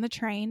talking on the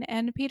train,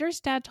 and Peter's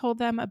dad told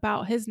them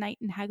about his night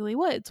in Hagley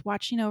Woods,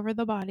 watching over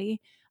the body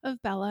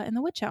of Bella in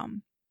the Wych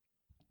Elm.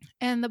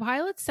 And the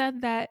pilots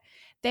said that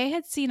they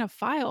had seen a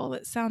file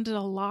that sounded a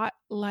lot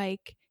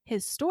like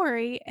his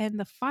story, and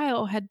the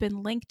file had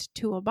been linked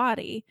to a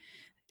body.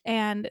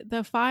 And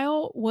the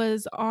file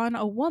was on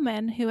a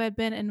woman who had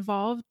been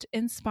involved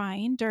in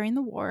spying during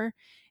the war.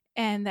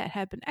 and that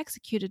had been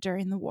executed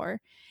during the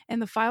war.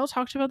 And the file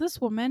talked about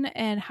this woman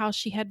and how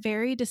she had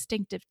very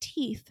distinctive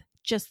teeth,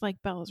 just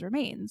like Bella's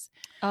remains.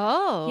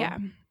 Oh. Yeah.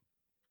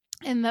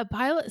 And the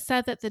pilot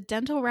said that the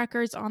dental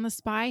records on the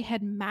spy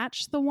had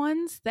matched the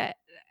ones that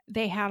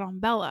they had on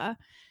Bella.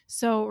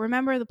 So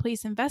remember, the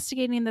police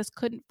investigating this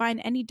couldn't find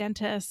any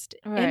dentist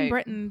in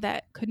Britain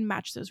that could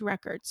match those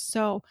records.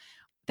 So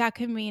that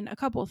could mean a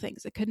couple of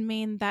things. It could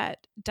mean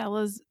that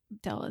Bella's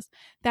dental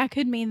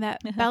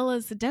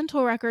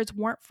records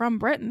weren't from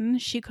Britain.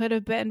 She could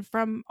have been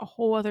from a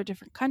whole other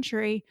different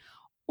country,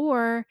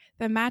 or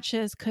the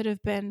matches could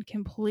have been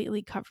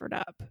completely covered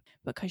up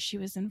because she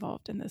was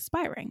involved in the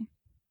spy ring.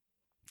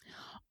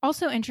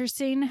 Also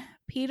interesting,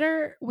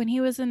 Peter, when he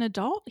was an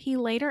adult, he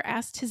later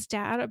asked his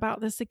dad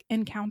about this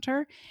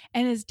encounter,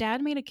 and his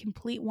dad made a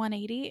complete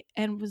 180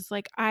 and was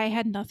like, I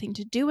had nothing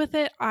to do with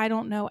it. I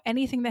don't know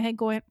anything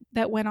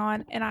that went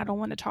on, and I don't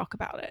want to talk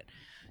about it.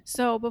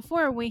 So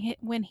before,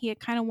 when he had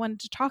kind of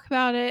wanted to talk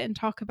about it and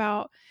talk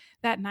about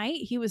that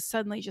night, he was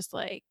suddenly just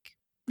like,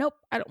 nope,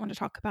 I don't want to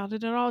talk about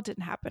it at all. It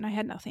didn't happen. I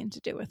had nothing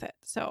to do with it.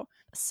 So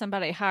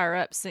somebody higher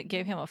up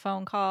gave him a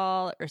phone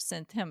call or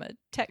sent him a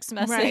text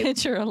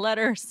message or a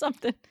letter or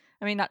something.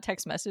 I mean, not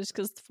text message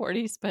because it's the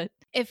 40s, but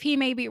if he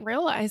maybe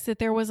realized that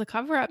there was a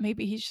cover up,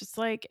 maybe he's just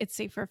like, it's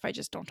safer if I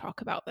just don't talk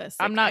about this.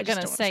 Like, I'm not going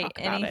to say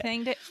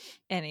anything to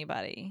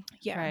anybody.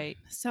 Yeah. Right.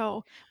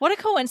 So what a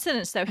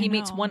coincidence, though. He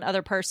meets one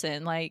other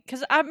person, like,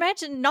 because I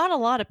imagine not a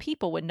lot of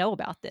people would know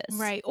about this.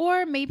 Right.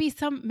 Or maybe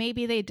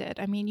they did.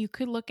 I mean, you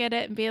could look at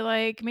it and be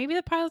like, maybe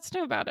the pilots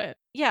knew about it.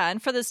 Yeah.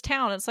 And for this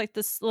town, it's like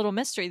this little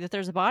mystery that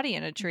there's a body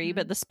in a tree,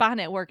 but the spy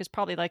network is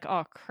probably like,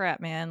 oh, crap,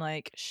 man.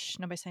 Like, shh,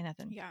 nobody say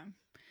nothing. Yeah.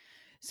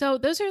 So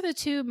those are the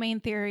two main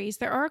theories.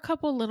 There are a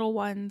couple little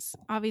ones.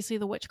 Obviously,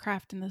 the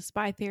witchcraft and the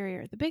spy theory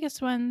are the biggest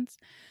ones.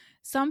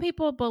 Some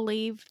people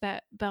believe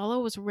that Bella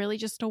was really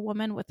just a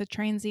woman with a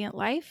transient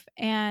life,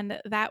 and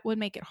that would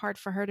make it hard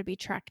for her to be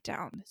tracked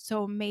down.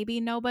 So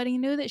maybe nobody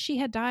knew that she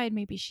had died.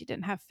 Maybe she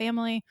didn't have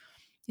family.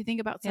 You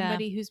think about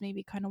somebody who's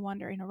maybe kind of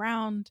wandering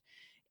around,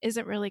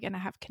 isn't really going to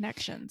have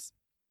connections.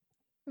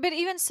 But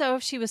even so,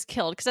 if she was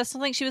killed, because I still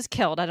think she was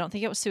killed. I don't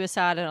think it was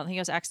suicide. I don't think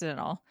it was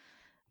accidental.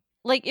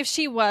 Like, if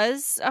she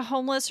was a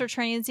homeless or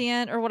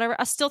transient or whatever,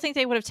 I still think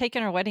they would have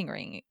taken her wedding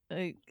ring.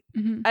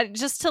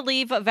 Just to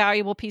leave a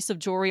valuable piece of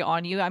jewelry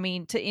on you. I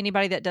mean, to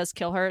anybody that does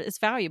kill her, it's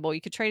valuable. You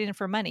could trade it in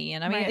for money.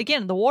 And I mean,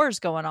 again, the war's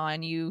going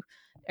on.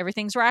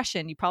 Everything's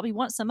rationed. You probably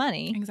want some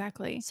money.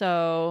 Exactly.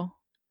 So,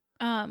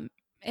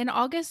 in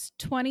August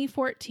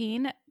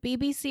 2014,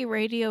 BBC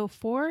Radio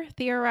 4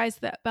 theorized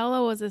that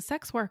Bella was a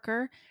sex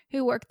worker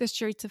who worked the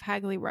streets of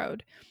Hagley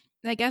Road.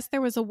 I guess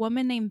there was a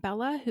woman named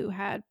Bella who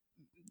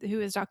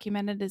is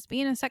documented as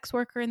being a sex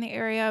worker in the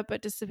area,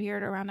 but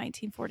disappeared around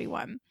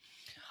 1941.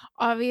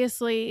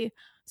 Obviously,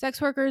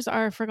 sex workers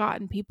are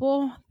forgotten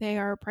people. They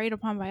are preyed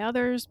upon by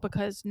others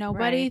because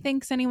nobody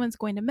thinks anyone's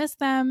going to miss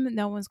them.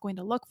 No one's going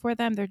to look for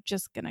them. They're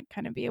just going to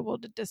kind of be able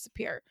to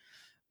disappear.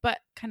 But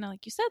kind of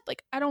like you said,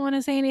 like, I don't want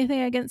to say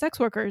anything against sex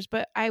workers,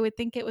 but I would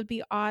think it would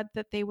be odd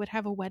that they would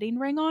have a wedding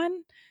ring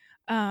on.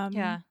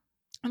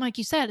 And like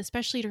you said,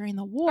 especially during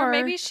the war. Or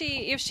maybe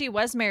if she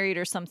was married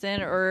or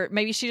something, or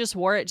maybe she just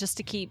wore it just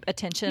to keep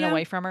attention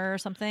away from her or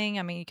something.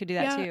 I mean, you could do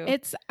that too.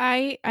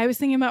 I was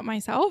thinking about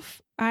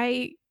myself.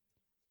 It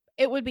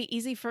would be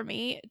easy for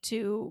me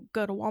to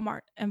go to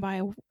Walmart and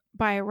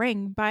buy a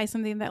ring, buy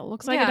something that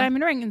looks like a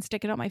diamond ring and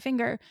stick it on my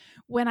finger.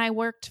 When I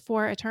worked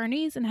for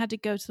attorneys and had to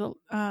go to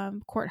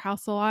the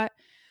courthouse a lot,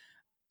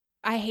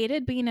 I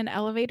hated being in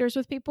elevators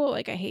with people.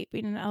 Like, I hate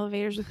being in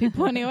elevators with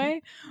people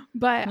anyway.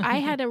 But I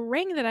had a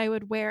ring that I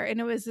would wear, and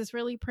it was this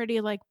really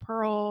pretty, like,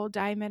 pearl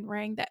diamond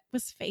ring that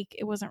was fake.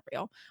 It wasn't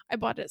real. I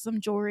bought it at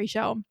some jewelry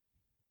show.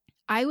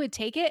 I would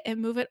take it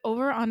and move it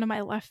over onto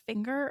my left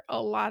finger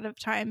a lot of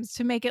times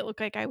to make it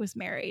look like I was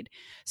married.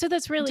 So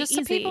that's really easy.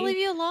 Just so people leave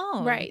you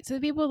alone. Right. So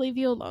people leave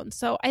you alone.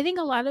 So I think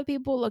a lot of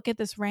people look at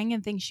this ring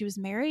and think she was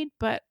married,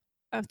 but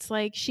it's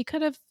like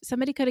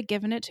somebody could have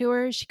given it to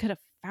her. She could have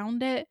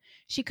found it.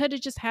 She could have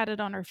just had it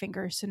on her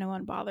finger so no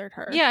one bothered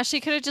her. Yeah, she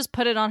could have just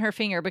put it on her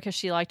finger because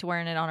she liked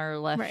wearing it on her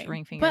left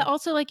ring finger. But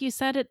also, like you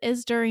said, it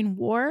is during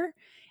war,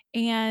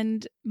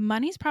 and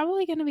money's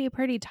probably going to be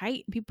pretty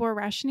tight. People are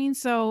rationing,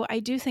 so I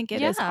do think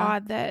it is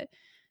odd that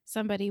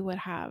somebody would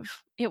have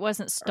it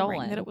wasn't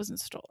stolen. That it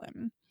wasn't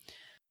stolen.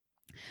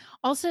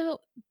 Also,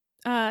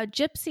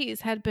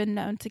 gypsies had been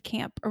known to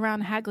camp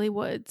around Hagley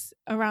Woods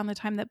around the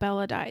time that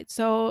Bella died.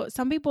 So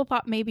some people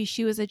thought maybe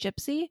she was a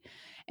gypsy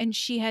and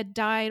she had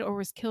died or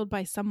was killed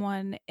by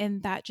someone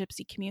in that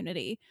gypsy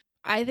community.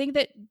 I think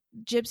that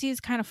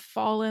gypsies kind of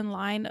fall in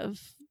line of,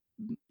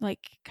 like,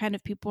 kind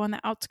of people on the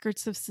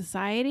outskirts of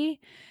society.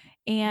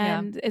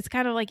 And it's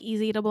kind of like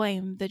easy to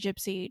blame the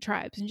gypsy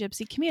tribes and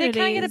gypsy communities. They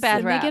kind of get a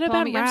bad rap. They get a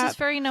bad rap. I'm just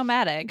very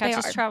nomadic. I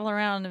just travel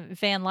around and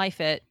van life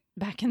it.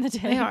 Back in the day.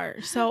 They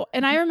are. So,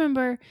 and I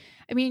remember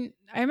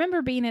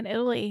being in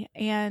Italy,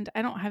 and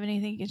I don't have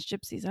anything against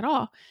gypsies at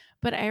all,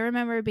 but I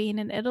remember being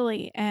in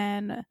Italy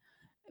and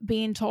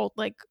being told,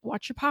 like,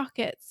 watch your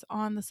pockets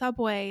on the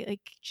subway,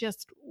 like,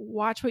 just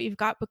watch what you've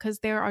got, because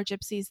there are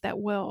gypsies that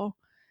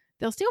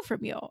they'll steal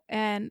from you.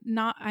 And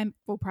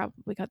we'll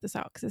probably cut this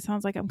out because it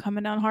sounds like I'm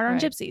coming down hard on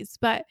gypsies,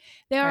 but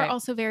they are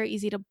also very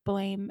easy to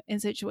blame in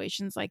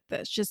situations like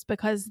this, just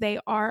because they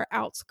are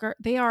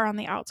on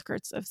the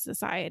outskirts of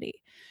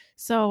society.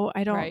 So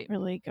I don't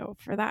really go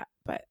for that,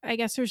 but I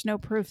guess there's no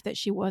proof that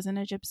she wasn't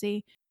a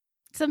gypsy.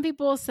 Some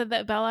people said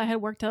that Bella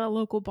had worked at a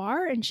local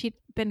bar and she'd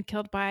been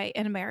killed by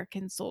an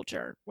American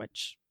soldier,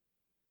 which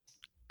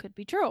could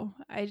be true.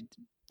 I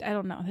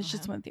don't know. It's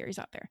just one theory's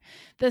out there.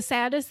 The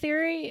saddest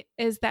theory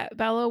is that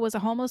Bella was a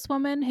homeless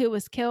woman who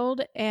was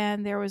killed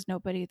and there was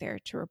nobody there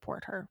to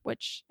report her,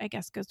 which I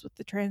guess goes with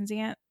the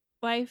transient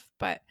life.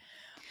 But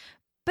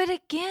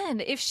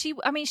again, if she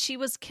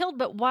was killed,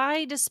 but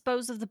why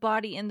dispose of the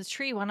body in the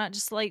tree? Why not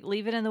just like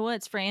leave it in the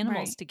woods for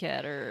animals to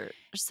get or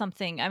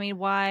something? I mean,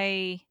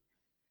 why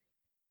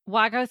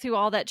go through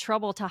all that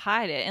trouble to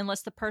hide it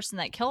unless the person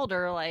that killed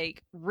her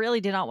like really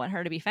did not want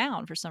her to be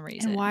found for some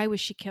reason? And why was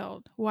she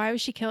killed?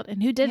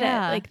 And who did it?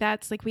 Like,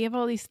 that's like, we have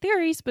all these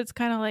theories, but it's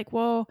kind of like,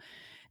 well,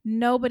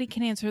 nobody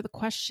can answer the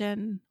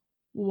question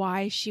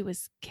why she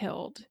was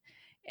killed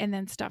and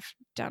then stuffed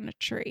down a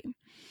tree.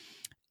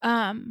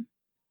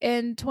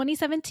 In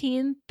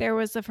 2017, there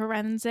was a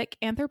forensic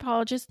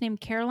anthropologist named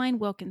Caroline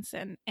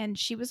Wilkinson, and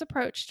she was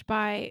approached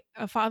by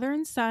a father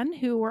and son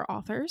who were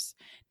authors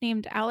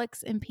named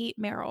Alex and Pete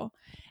Merrill,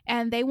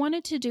 and they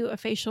wanted to do a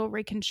facial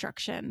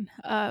reconstruction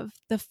of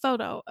the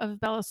photo of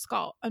Bella's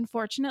skull.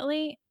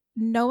 Unfortunately,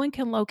 no one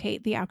can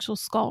locate the actual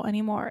skull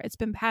anymore. It's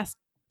been passed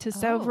to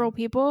several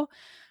people,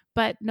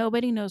 but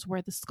nobody knows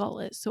where the skull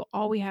is. So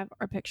all we have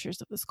are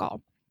pictures of the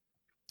skull.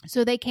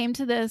 So they came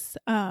to this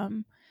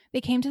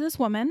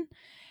woman,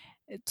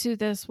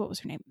 what was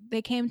her name?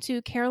 They came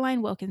to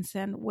Caroline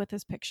Wilkinson with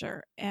this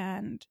picture,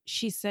 and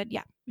she said,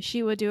 yeah,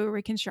 she would do a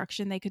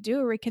reconstruction. They could do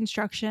a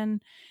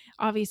reconstruction.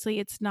 Obviously,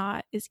 it's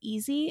not as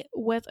easy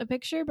with a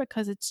picture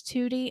because it's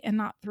 2D and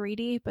not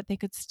 3D, but they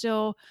could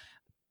still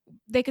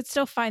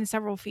find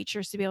several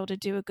features to be able to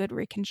do a good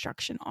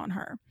reconstruction on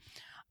her.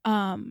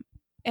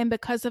 And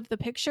because of the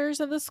pictures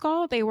of the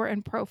skull, they were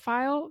in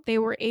profile. They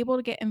were able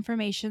to get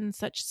information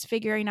such as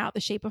figuring out the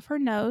shape of her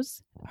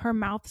nose, her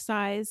mouth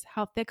size,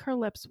 how thick her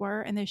lips were,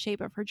 and the shape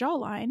of her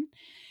jawline.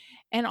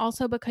 And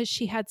also because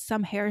she had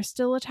some hair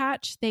still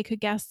attached, they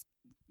could guess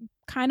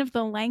kind of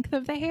the length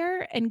of the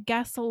hair and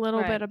guess a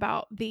little bit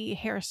about the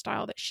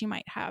hairstyle that she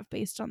might have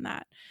based on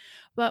that.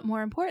 But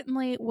more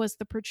importantly was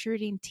the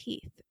protruding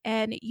teeth.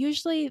 And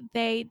usually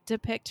they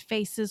depict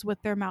faces with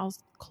their mouths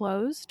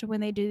closed when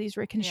they do these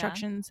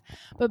reconstructions. Yeah.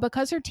 But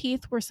because her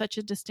teeth were such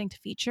a distinct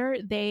feature,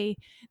 they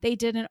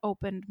did an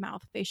opened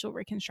mouth facial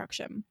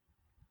reconstruction.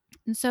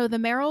 And so the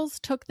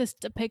Merrills took this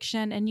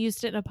depiction and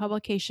used it in a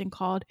publication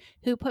called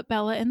Who Put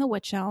Bella in the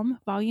Wych Elm,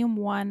 Volume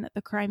 1,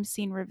 The Crime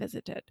Scene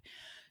Revisited.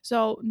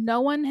 So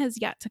no one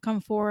has yet to come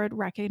forward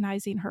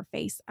recognizing her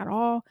face at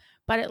all,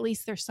 but at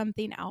least there's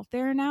something out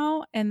there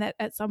now, and that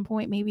at some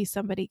point maybe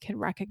somebody could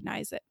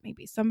recognize it.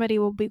 Maybe somebody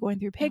will be going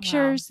through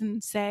pictures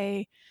and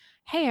say,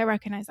 hey, I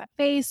recognize that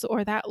face,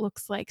 or that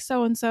looks like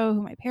so-and-so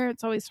who my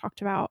parents always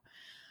talked about.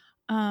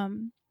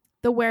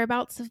 The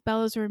whereabouts of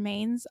Bella's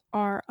remains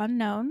are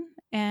unknown,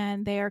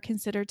 and they are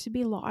considered to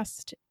be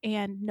lost.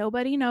 And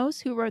nobody knows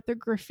who wrote the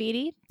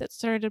graffiti that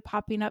started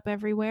popping up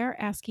everywhere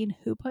asking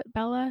who put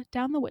Bella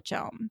down the Wych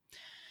Elm.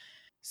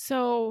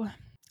 So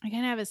I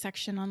kind of have a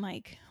section on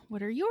like,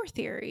 what are your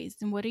theories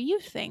and what do you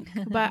think?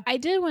 But I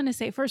did want to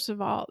say, first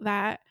of all,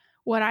 that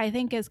what I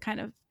think is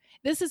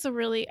this is a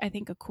really, I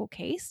think, a cool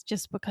case,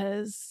 just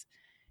because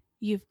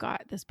you've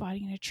got this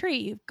body in a tree.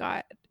 You've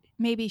got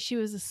maybe she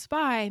was a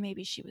spy,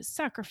 maybe she was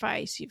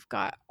sacrificed. You've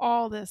got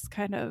all this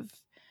kind of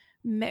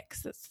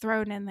mix that's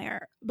thrown in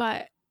there.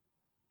 But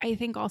I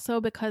think also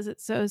because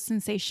it's so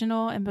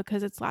sensational and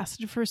because it's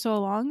lasted for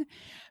so long,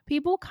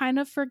 people kind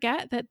of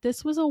forget that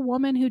this was a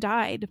woman who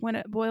died. When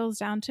it boils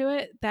down to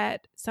it,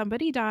 that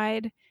somebody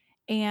died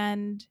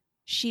and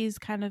she's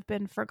kind of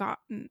been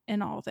forgotten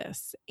in all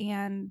this.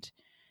 And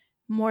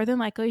more than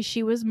likely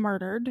she was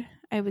murdered.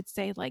 I would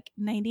say like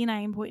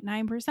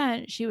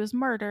 99.9% she was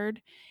murdered.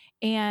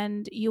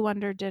 And you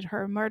wonder, did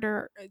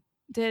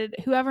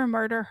whoever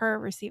murdered her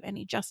receive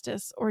any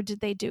justice, or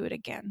did they do it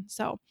again?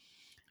 So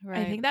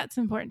I think that's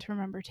important to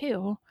remember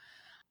too.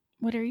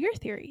 What are your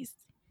theories?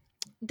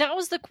 That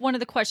was one of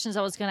the questions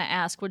I was going to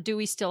ask. Do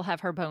we still have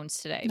her bones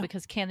today? No.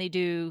 Because can they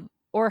do,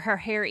 or her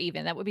hair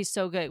even? That would be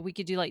so good. We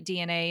could do like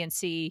DNA and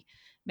see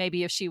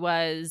maybe if she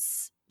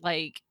was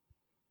like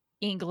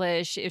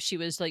English, if she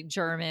was like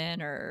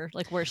German, or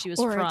like where she was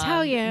or from,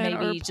 Italian,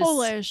 maybe or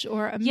Polish,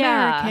 or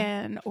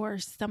American, or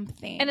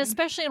something. And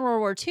especially in World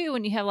War II,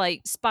 when you have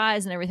like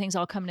spies and everything's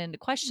all coming into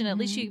question, at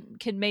least you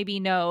can maybe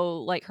know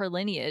like her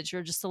lineage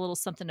or just a little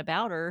something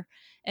about her.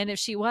 And if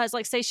she was,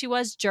 like, say she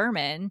was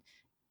German,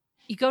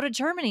 you go to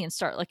Germany and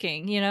start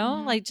looking,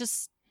 like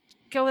just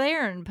go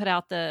there and put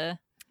out the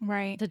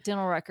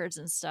dental records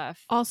and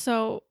stuff.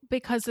 Also,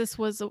 because this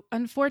was,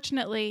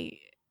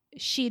 unfortunately,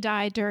 she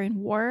died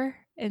during war.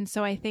 And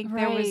so I think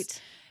there was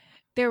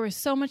there was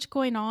so much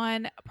going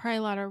on. Probably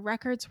a lot of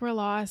records were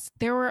lost.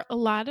 There were a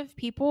lot of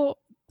people,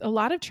 a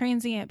lot of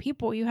transient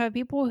people. You have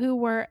people who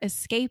were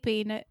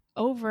escaping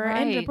over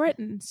into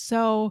Britain.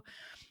 So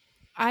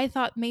I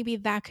thought maybe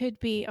that could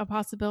be a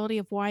possibility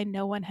of why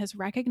no one has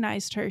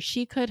recognized her.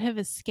 She could have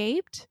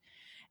escaped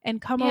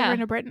and come over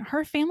into Britain.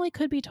 Her family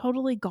could be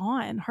totally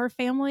gone. Her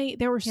family,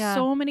 there were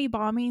so many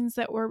bombings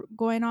that were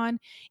going on.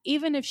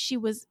 Even if she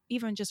was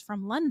even just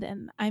from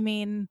London, I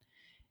mean,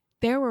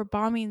 there were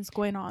bombings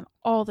going on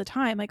all the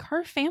time. Like,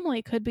 her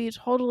family could be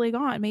totally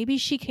gone. Maybe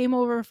she came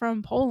over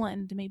from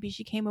Poland. Maybe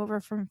she came over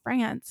from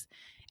France,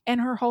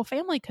 and her whole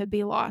family could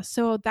be lost.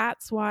 So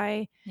that's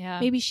why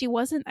maybe she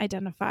wasn't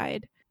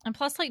identified. And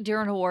plus, like,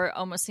 during a war, it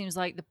almost seems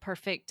like the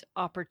perfect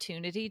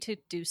opportunity to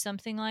do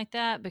something like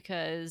that,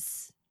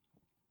 because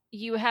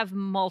you have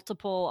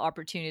multiple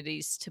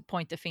opportunities to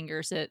point the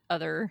fingers at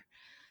other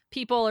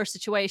people or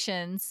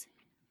situations,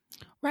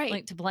 right?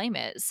 Like, to blame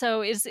it.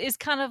 So it's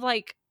kind of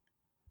like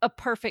a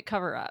perfect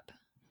cover up.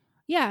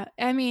 Yeah.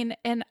 I mean,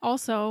 and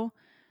also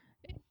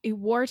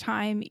in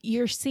wartime,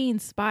 you're seeing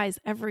spies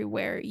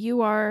everywhere.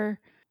 You are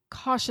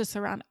cautious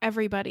around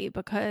everybody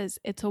because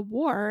it's a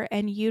war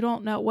and you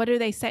don't know. What do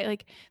they say?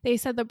 Like, they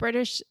said the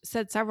British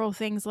said several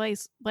things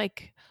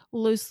like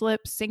loose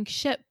lips sink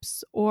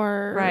ships,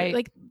 or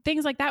like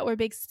things like that were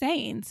big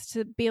sayings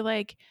to be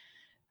like,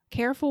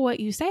 careful what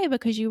you say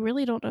because you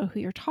really don't know who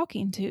you're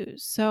talking to.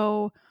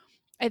 So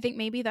I think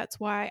maybe that's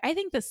why I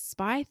think the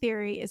spy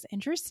theory is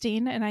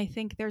interesting, and I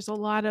think there's a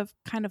lot of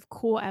kind of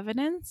cool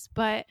evidence,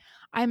 but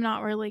I'm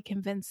not really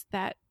convinced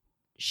that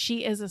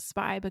she is a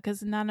spy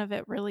because none of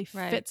it really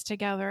fits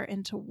together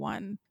into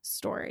one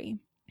story.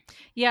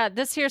 Yeah,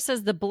 this here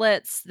says the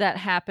Blitz that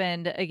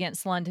happened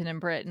against London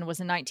and Britain was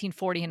in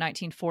 1940 and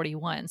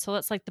 1941. So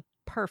that's like the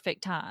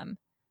perfect time.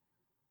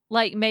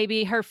 Like,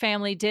 maybe her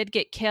family did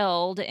get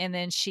killed, and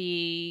then if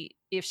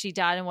she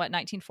died in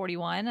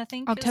 1941, I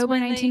think October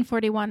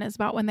 1941 is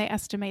about when they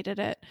estimated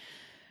it.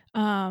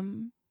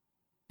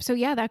 So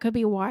yeah, that could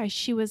be why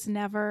she was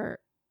never.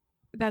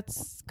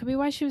 Could be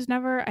why she was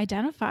never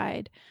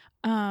identified.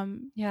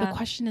 The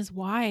question is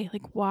why?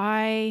 Like,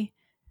 why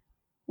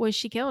was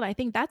she killed? I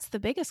think that's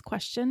the biggest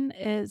question: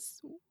 is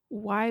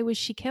why was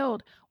she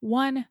killed?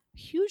 One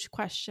huge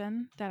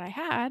question that I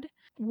had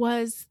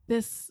was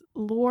this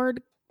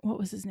Lord. What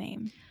was his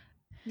name?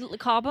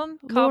 Cobham?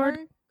 Lord.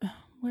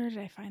 Where did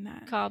I find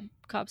that?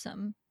 Cobb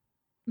something.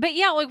 But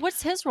yeah, like,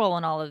 what's his role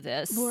in all of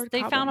this?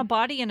 They found a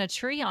body in a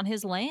tree on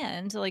his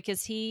land. Like,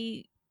 has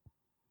he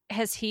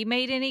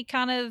made any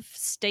kind of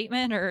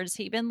statement, or has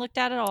he been looked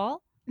at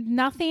all?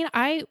 Nothing.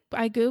 I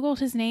Googled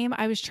his name.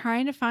 I was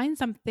trying to find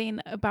something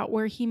about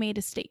where he made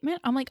a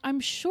statement. I'm like, I'm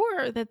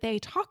sure that they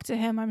talked to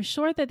him. I'm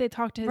sure that they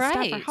talked to his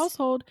staff or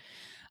household,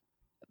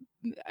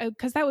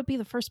 because that would be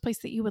the first place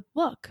that you would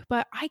look.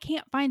 But I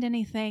can't find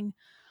anything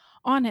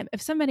on him.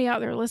 If somebody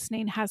out there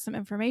listening has some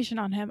information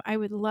on him, I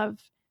would love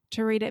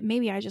to read it.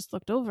 Maybe I just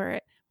looked over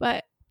it.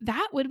 But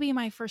that would be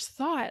my first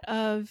thought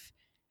of,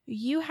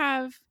 you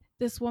have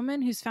this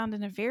woman who's found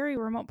in a very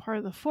remote part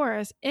of the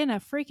forest in a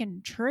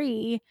freaking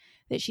tree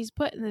that she's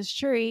put in this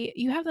tree.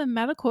 You have the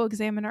medical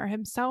examiner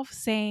himself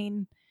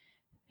saying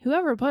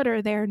whoever put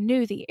her there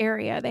knew the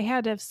area. They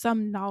had to have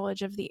some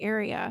knowledge of the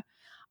area.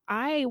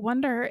 I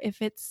wonder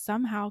if it's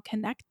somehow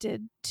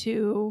connected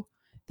to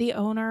the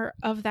owner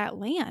of that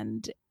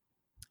land.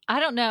 I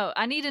don't know.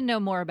 I need to know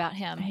more about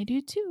him. I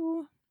do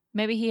too.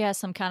 Maybe he has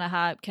some kind of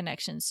high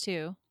connections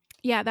too.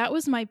 Yeah, that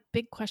was my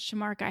big question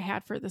mark I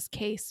had for this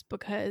case,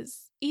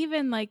 because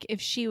even like if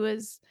she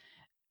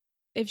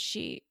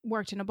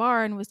worked in a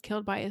bar and was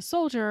killed by a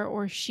soldier,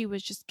 or she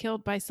was just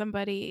killed by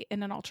somebody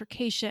in an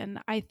altercation,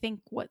 I think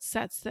what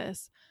sets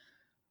this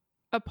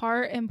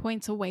apart and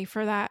points away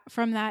from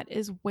that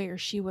is where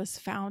she was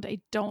found. I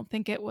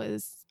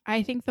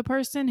think the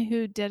person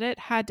who did it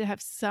had to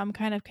have some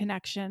kind of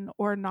connection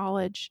or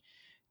knowledge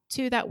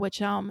to that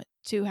Wych Elm,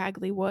 to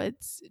Hagley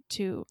Woods,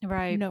 to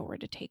know where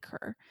to take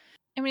her.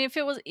 I mean,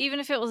 even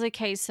if it was a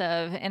case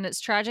of, and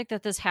it's tragic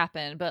that this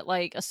happened, but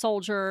like a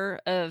soldier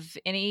of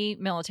any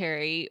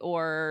military,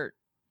 or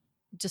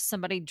just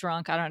somebody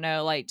drunk, I don't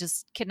know, like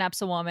just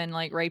kidnaps a woman,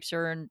 like rapes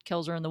her and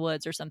kills her in the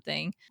woods or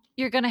something,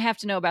 you're going to have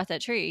to know about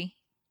that tree.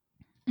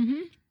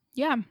 Mm-hmm.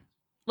 Yeah.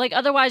 Like,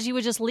 otherwise you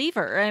would just leave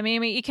her. I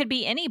mean, it could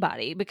be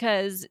anybody,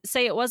 because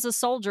say it was a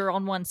soldier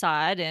on one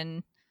side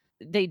and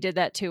they did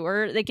that to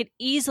her, they could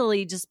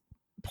easily just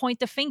point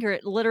the finger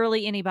at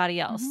literally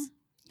anybody else. Mm-hmm.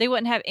 They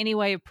wouldn't have any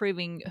way of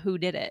proving who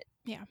did it.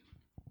 Yeah.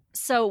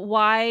 So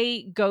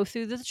why go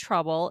through the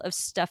trouble of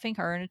stuffing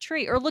her in a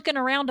tree, or looking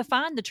around to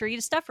find the tree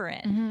to stuff her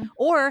in? Mm-hmm.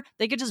 Or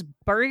they could just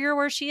bury her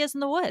where she is in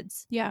the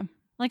woods. Yeah.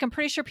 Like, I'm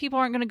pretty sure people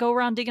aren't going to go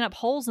around digging up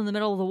holes in the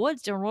middle of the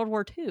woods during World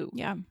War II.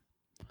 Yeah.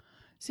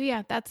 So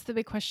yeah, that's the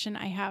big question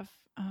I have.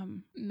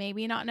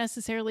 Maybe not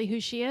necessarily who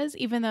she is,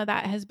 even though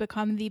that has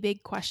become the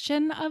big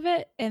question of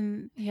it.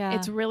 And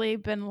it's really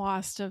been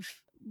lost of,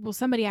 well,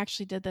 somebody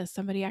actually did this.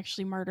 Somebody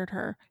actually murdered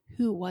her.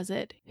 Who was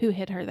it? Who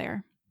hid her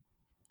there?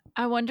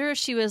 I wonder if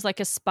she was like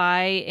a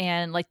spy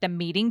and like the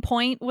meeting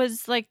point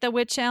was like the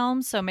Wych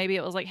Elm. So maybe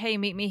it was like, hey,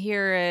 meet me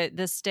here at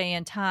this day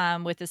and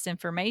time with this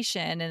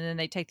information. And then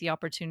they take the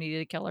opportunity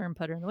to kill her and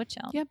put her in the Wych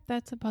Elm. Yep,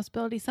 that's a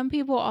possibility. Some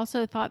people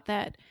also thought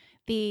that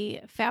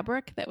the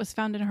fabric that was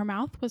found in her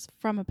mouth was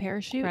from a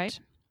parachute. Right.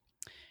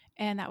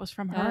 And that was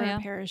from her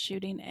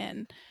parachuting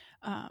in.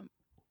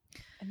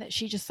 And that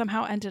she just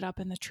somehow ended up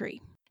in the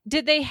tree.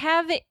 Did they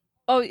have it?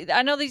 Oh,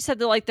 I know they said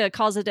that like the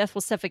cause of death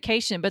was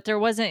suffocation, but there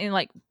wasn't any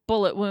like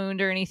bullet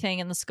wound or anything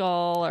in the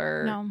skull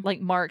or like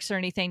marks or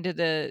anything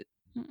to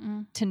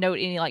note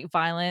any like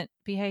violent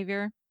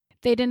behavior.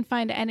 They didn't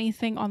find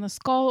anything on the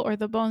skull or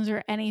the bones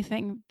or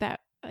anything that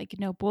like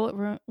no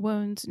bullet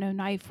wounds, no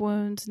knife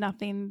wounds,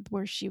 nothing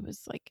where she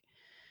was like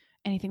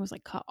anything was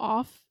like cut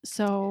off.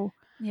 So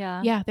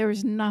yeah, there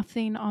was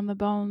nothing on the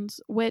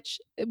bones, which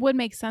it would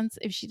make sense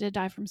if she did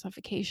die from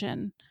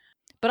suffocation.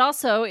 But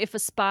also, if it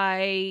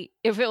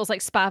was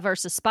like spy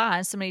versus spy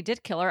and somebody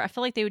did kill her, I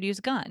feel like they would use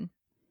a gun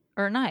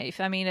or a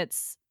knife. I mean,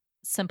 it's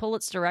simple,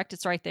 it's direct,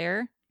 it's right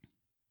there.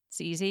 It's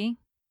easy.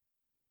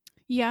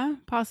 Yeah,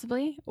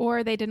 possibly.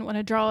 Or they didn't want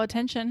to draw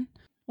attention.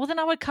 Well, then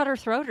I would cut her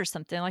throat or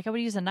something. Like I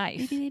would use a knife.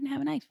 Maybe they didn't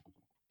have a knife.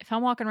 If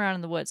I'm walking around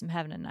in the woods, I'm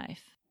having a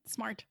knife.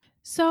 Smart.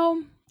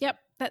 So, yep,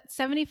 that's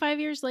 75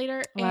 years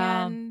later,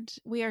 and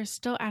we are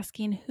still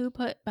asking who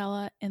put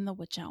Bella in the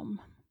Wych Elm.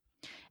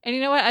 And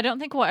you know what? I don't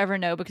think we'll ever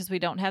know because we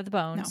don't have the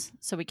bones,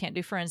 so we can't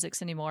do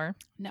forensics anymore.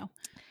 No.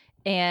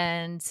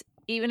 And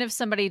even if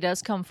somebody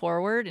does come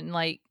forward and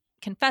like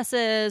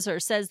confesses or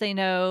says they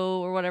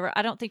know or whatever,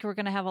 I don't think we're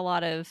going to have a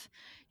lot of,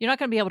 you're not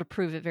going to be able to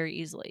prove it very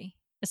easily.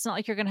 It's not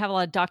like you're going to have a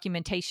lot of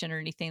documentation or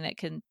anything that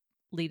can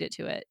lead it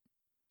to it.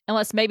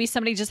 Unless maybe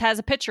somebody just has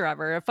a picture of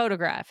her, a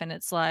photograph, and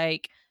it's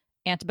like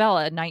Aunt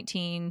Bella,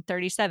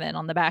 1937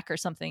 on the back or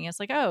something. It's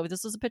like, oh,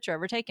 this was a picture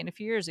of her taken a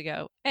few years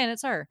ago, and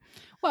it's her.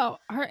 Well,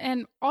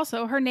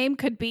 her name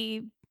could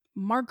be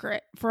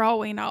Margaret for all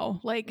we know.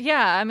 Like,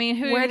 yeah, I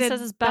mean, where did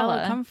says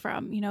Bella come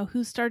from? You know,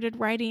 who started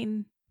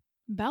writing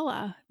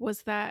Bella?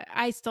 Was that?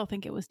 I still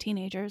think it was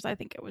teenagers. I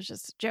think it was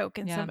just a joke,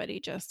 and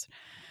somebody just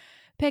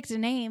picked a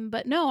name.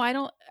 But no, I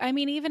don't. I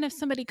mean, even if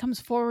somebody comes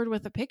forward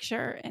with a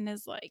picture and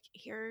is like,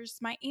 here's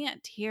my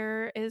aunt,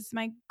 here is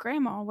my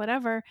grandma,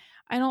 whatever,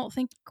 I don't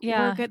think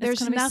we're good.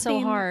 There's nothing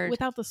so hard.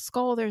 Without the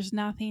skull, there's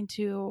nothing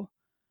to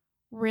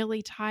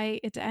really tie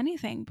it to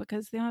anything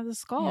because they don't have the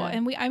skull.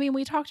 And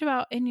we talked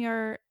about in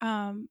your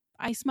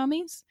ice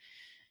mummies,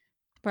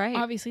 right?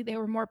 Obviously they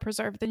were more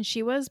preserved than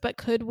she was, but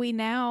could we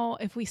now,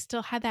 if we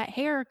still had that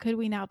hair, could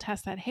we now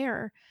test that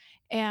hair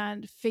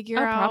and figure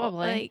out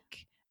probably.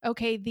 Like,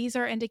 okay, these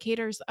are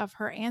indicators of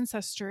her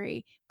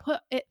ancestry, put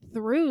it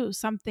through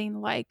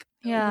something like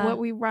what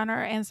we run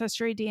our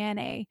ancestry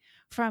DNA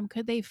from?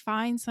 Could they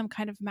find some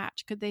kind of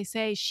match? Could they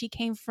say she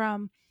came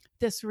from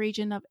this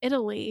region of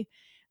Italy?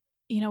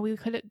 You know, we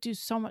could do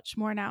so much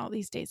more now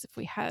these days if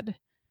we had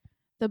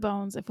the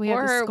bones, if we had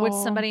the skull. Or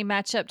would somebody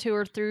match up to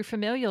her through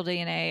familial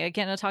DNA?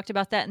 Again, I talked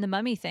about that in the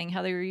mummy thing,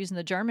 how they were using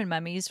the German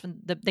mummies from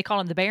they call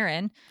them the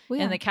Baron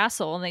in the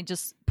castle, and they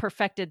just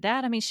perfected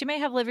that. I mean, she may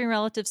have living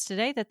relatives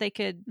today that they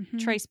could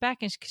trace back,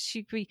 and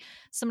she could be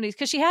somebody's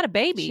because she had a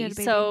baby.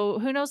 So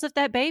who knows if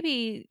that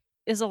baby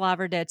is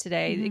alive or dead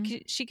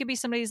today? She could be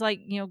somebody's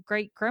like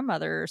great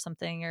grandmother or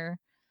something, or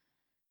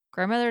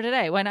grandmother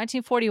today. Well,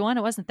 1941,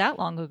 it wasn't that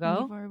long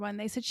ago. 1941.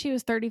 They said she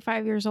was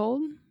 35 years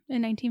old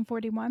in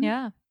 1941.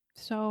 Yeah.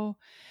 So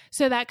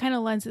that kind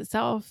of lends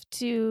itself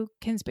to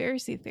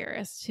conspiracy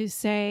theorists who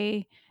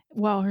say,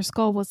 well, her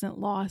skull wasn't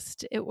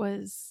lost. It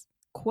was,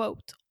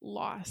 quote,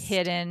 lost.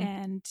 Hidden.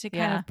 And to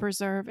kind of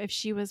preserve, if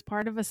she was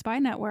part of a spy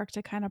network,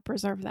 to kind of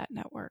preserve that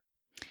network.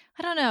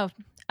 I don't know.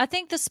 I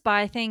think the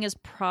spy thing is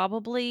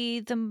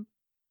probably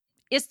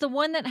it's the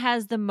one that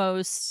has the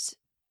most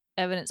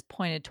evidence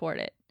pointed toward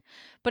it.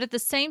 But at the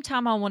same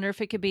time, I wonder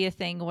if it could be a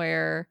thing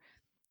where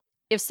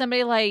if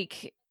somebody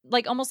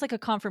like almost like a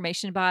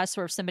confirmation bias,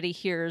 where if somebody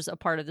hears a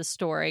part of the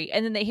story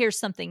and then they hear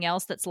something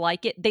else that's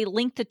like it, they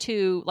link the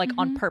two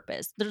on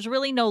purpose. There's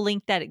really no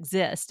link that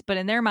exists, but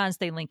in their minds,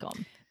 they link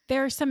them.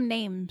 There are some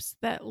names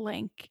that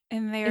link,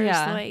 and there's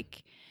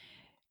like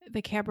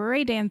the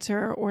cabaret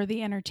dancer or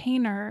the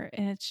entertainer,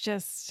 and it's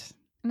just...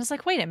 And it's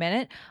like, wait a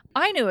minute,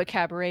 I knew a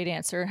cabaret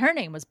dancer. Her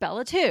name was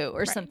Bella too,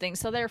 or something.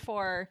 So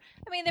therefore,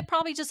 I mean, they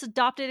probably just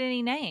adopted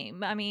any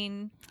name. I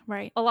mean,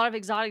 a lot of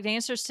exotic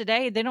dancers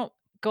today, they don't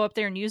go up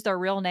there and use their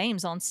real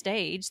names on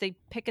stage. They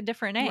pick a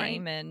different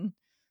name, and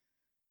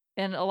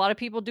a lot of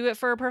people do it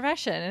for a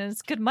profession, and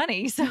it's good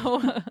money.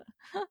 So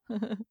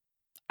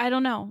I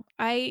don't know.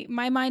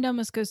 My mind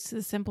almost goes to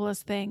the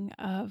simplest thing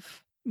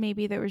of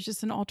maybe there was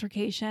just an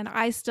altercation.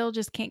 I still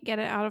just can't get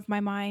it out of my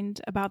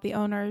mind about the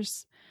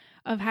owners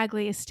of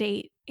Hagley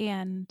Estate,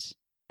 and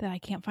that I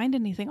can't find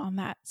anything on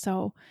that.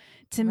 So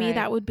to me,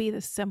 that would be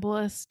the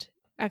simplest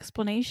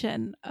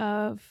explanation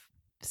of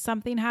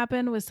something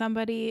happened with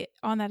somebody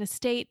on that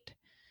estate,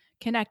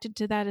 connected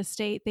to that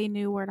estate. They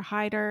knew where to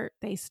hide her.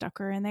 They stuck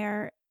her in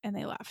there and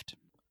they left.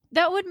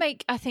 That would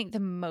make, I think, the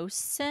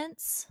most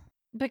sense.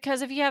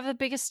 Because if you have a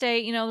big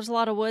estate, there's a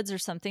lot of woods or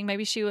something.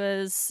 Maybe she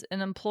was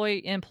an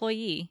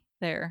employee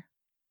there.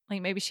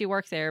 Like maybe she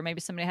worked there.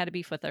 Maybe somebody had a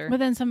beef with her. But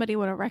then somebody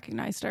would have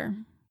recognized her.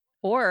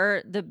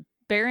 Or the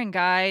Baron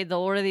guy, the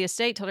Lord of the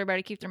Estate, told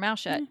everybody to keep their mouth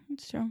shut.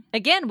 That's true.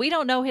 Again, we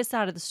don't know his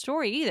side of the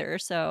story either.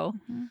 So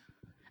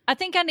I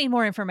think I need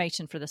more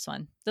information for this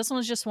one. This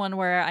one's just one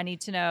where I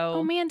need to know.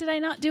 Oh man, did I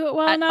not do it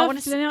well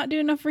enough? Did I not do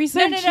enough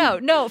research?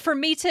 No. For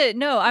me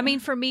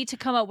to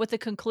come up with a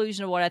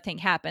conclusion of what I think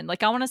happened.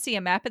 Like I want to see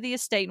a map of the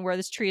estate and where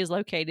this tree is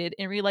located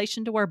in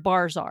relation to where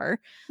bars are.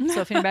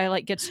 So if anybody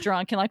like gets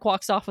drunk and like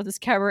walks off with his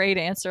cabaret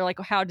dancer, like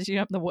how did you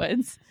end up in the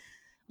woods?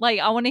 Like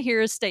I want to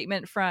hear a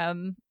statement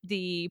from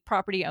the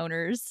property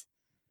owners,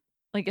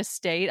 like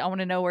estate. I want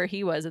to know where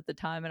he was at the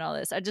time and all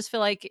this. I just feel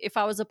like if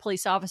I was a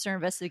police officer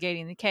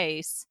investigating the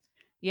case,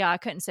 I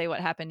couldn't say what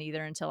happened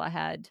either until I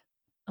had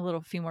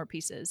a few more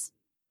pieces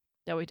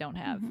that we don't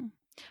have.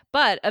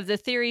 But of the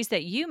theories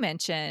that you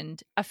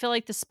mentioned, I feel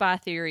like the spy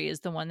theory is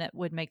the one that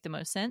would make the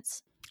most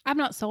sense. I'm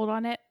not sold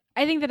on it.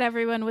 I think that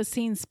everyone was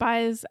seeing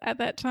spies at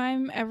that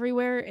time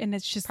everywhere, and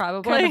it's just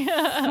probably kind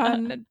of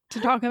fun to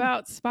talk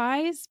about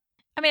spies.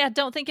 I mean, I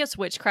don't think it's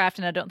witchcraft,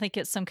 and I don't think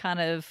it's some kind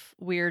of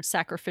weird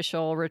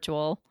sacrificial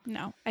ritual.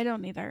 No, I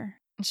don't either.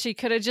 She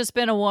could have just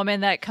been a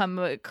woman that come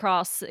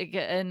across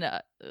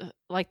and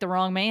like the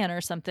wrong man or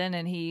something,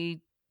 and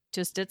he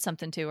just did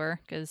something to her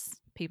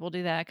because people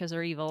do that because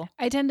they're evil.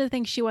 I tend to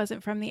think she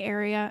wasn't from the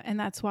area, and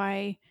that's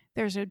why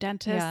there's no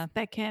dentist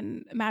that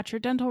can match her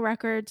dental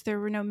records. There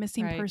were no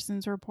missing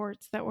persons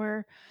reports that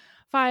were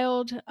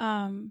filed.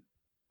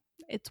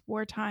 It's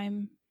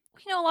wartime.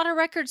 A lot of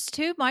records,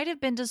 too, might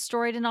have been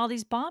destroyed in all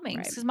these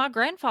bombings. Because my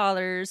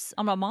grandfather's,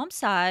 on my mom's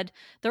side,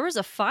 there was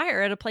a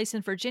fire at a place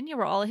in Virginia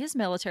where all of his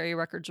military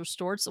records were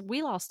stored. So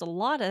we lost a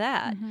lot of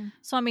that.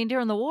 So, I mean,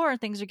 during the war,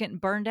 things are getting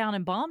burned down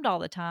and bombed all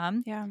the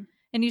time. Yeah.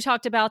 And you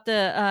talked about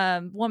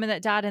the woman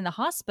that died in the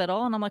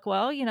hospital. And I'm like,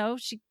 well,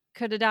 she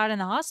could have died in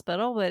the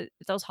hospital. But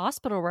if those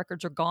hospital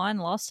records are gone,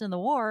 lost in the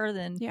war,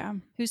 then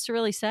who's to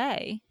really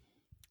say?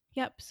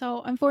 Yep.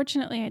 So,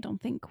 unfortunately, I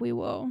don't think we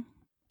will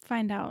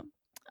find out.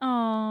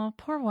 Oh,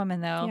 poor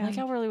woman, though. Yeah. Like,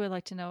 I really would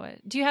like to know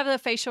it. Do you have the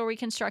facial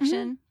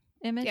reconstruction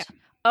image? Yeah.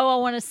 Oh, I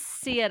want to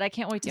see it. I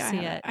can't wait to see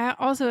it. I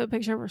also have a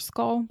picture of her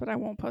skull, but I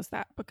won't post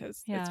that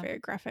because it's very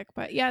graphic.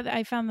 But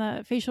I found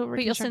the facial reconstruction.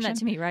 But you'll send that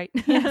to me, right?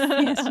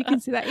 yes, you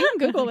can see that. You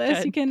can Google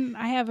this. You can.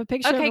 I have a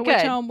picture of a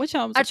witch elm. Witch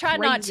elms. I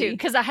tried not to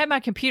because I had my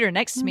computer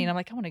next to me, and I'm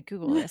like, I want to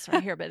Google this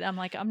right here, but I'm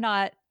like, I'm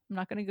not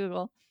going to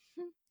Google.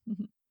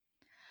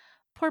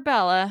 Poor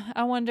Bella.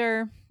 I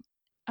wonder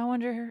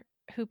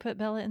who put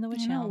Bella in the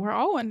witch elm. We're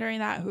all wondering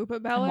that. Who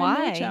put Bella in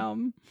the witch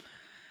elm?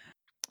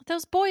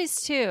 Those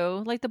boys,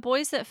 too. Like, the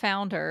boys that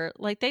found her,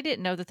 like, they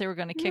didn't know that they were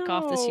going to kick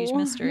off this huge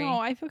mystery. No,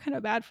 I feel kind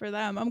of bad for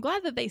them. I'm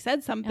glad that they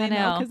said something,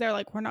 though, because they're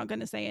like, we're not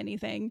going to say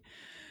anything.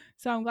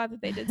 So I'm glad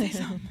that they did say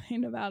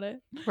something about it.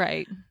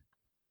 Right.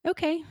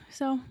 Okay,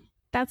 so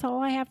that's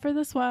all I have for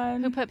this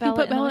one. Who put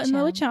Bella in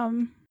the witch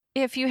elm?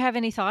 If you have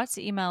any thoughts,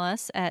 email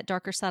us at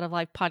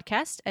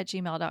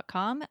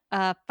darkersideoflifepodcast@gmail.com.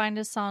 Find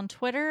us on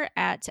Twitter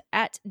at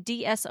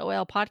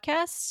DSOL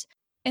Podcast.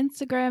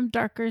 Instagram,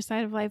 Darker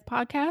Side of Life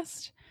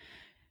Podcast.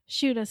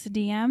 Shoot us a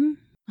DM.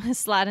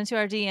 Slide into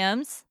our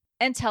DMs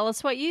and tell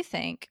us what you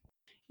think.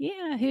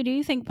 Yeah, who do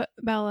you think put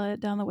Bella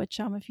down the witch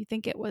elm? If you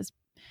think it was,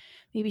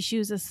 maybe she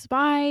was a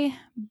spy.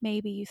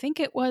 Maybe you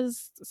think it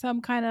was some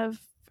kind of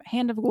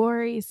hand of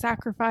glory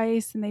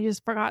sacrifice and they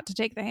just forgot to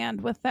take the hand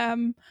with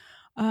them.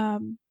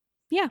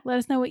 Let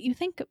us know what you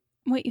think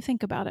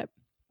about it,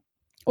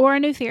 or a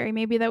new theory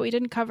maybe that we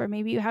didn't cover.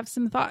 Maybe you have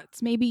some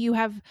thoughts. Maybe you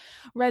have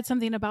read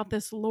something about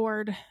this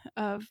Lord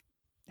of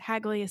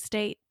Hagley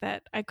Estate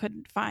that I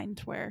couldn't find,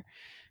 where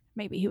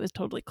maybe he was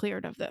totally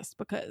cleared of this,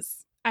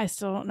 because I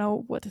still don't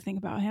know what to think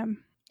about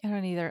him. I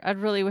don't either. I'd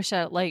really wish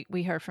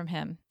we heard from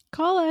him.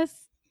 Call us.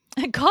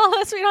 Call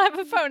us. We don't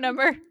have a phone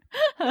number.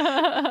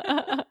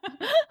 Call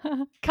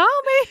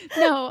me.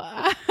 No,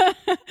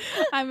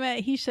 I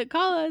meant he should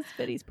call us,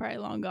 but he's probably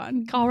long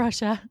gone. Call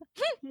Russia.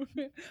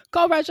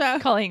 Call Russia.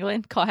 Call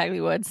England. Call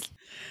Hagley Woods.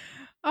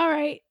 All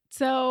right.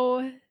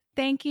 So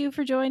thank you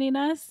for joining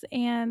us,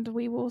 and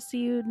we will see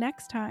you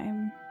next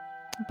time.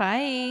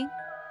 Bye.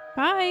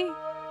 Bye.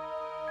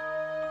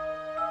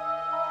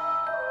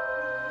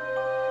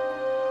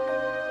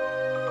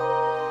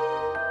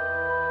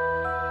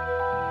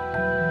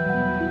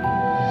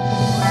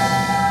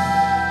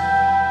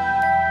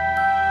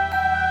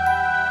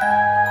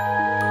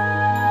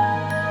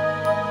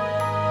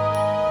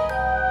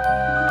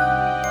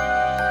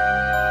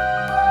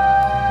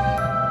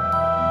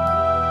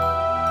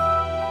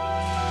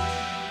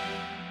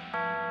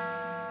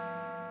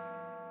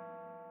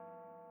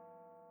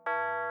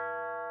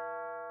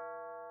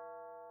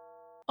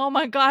 Oh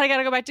my God, I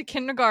gotta go back to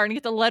kindergarten and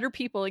get the letter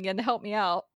people again to help me out.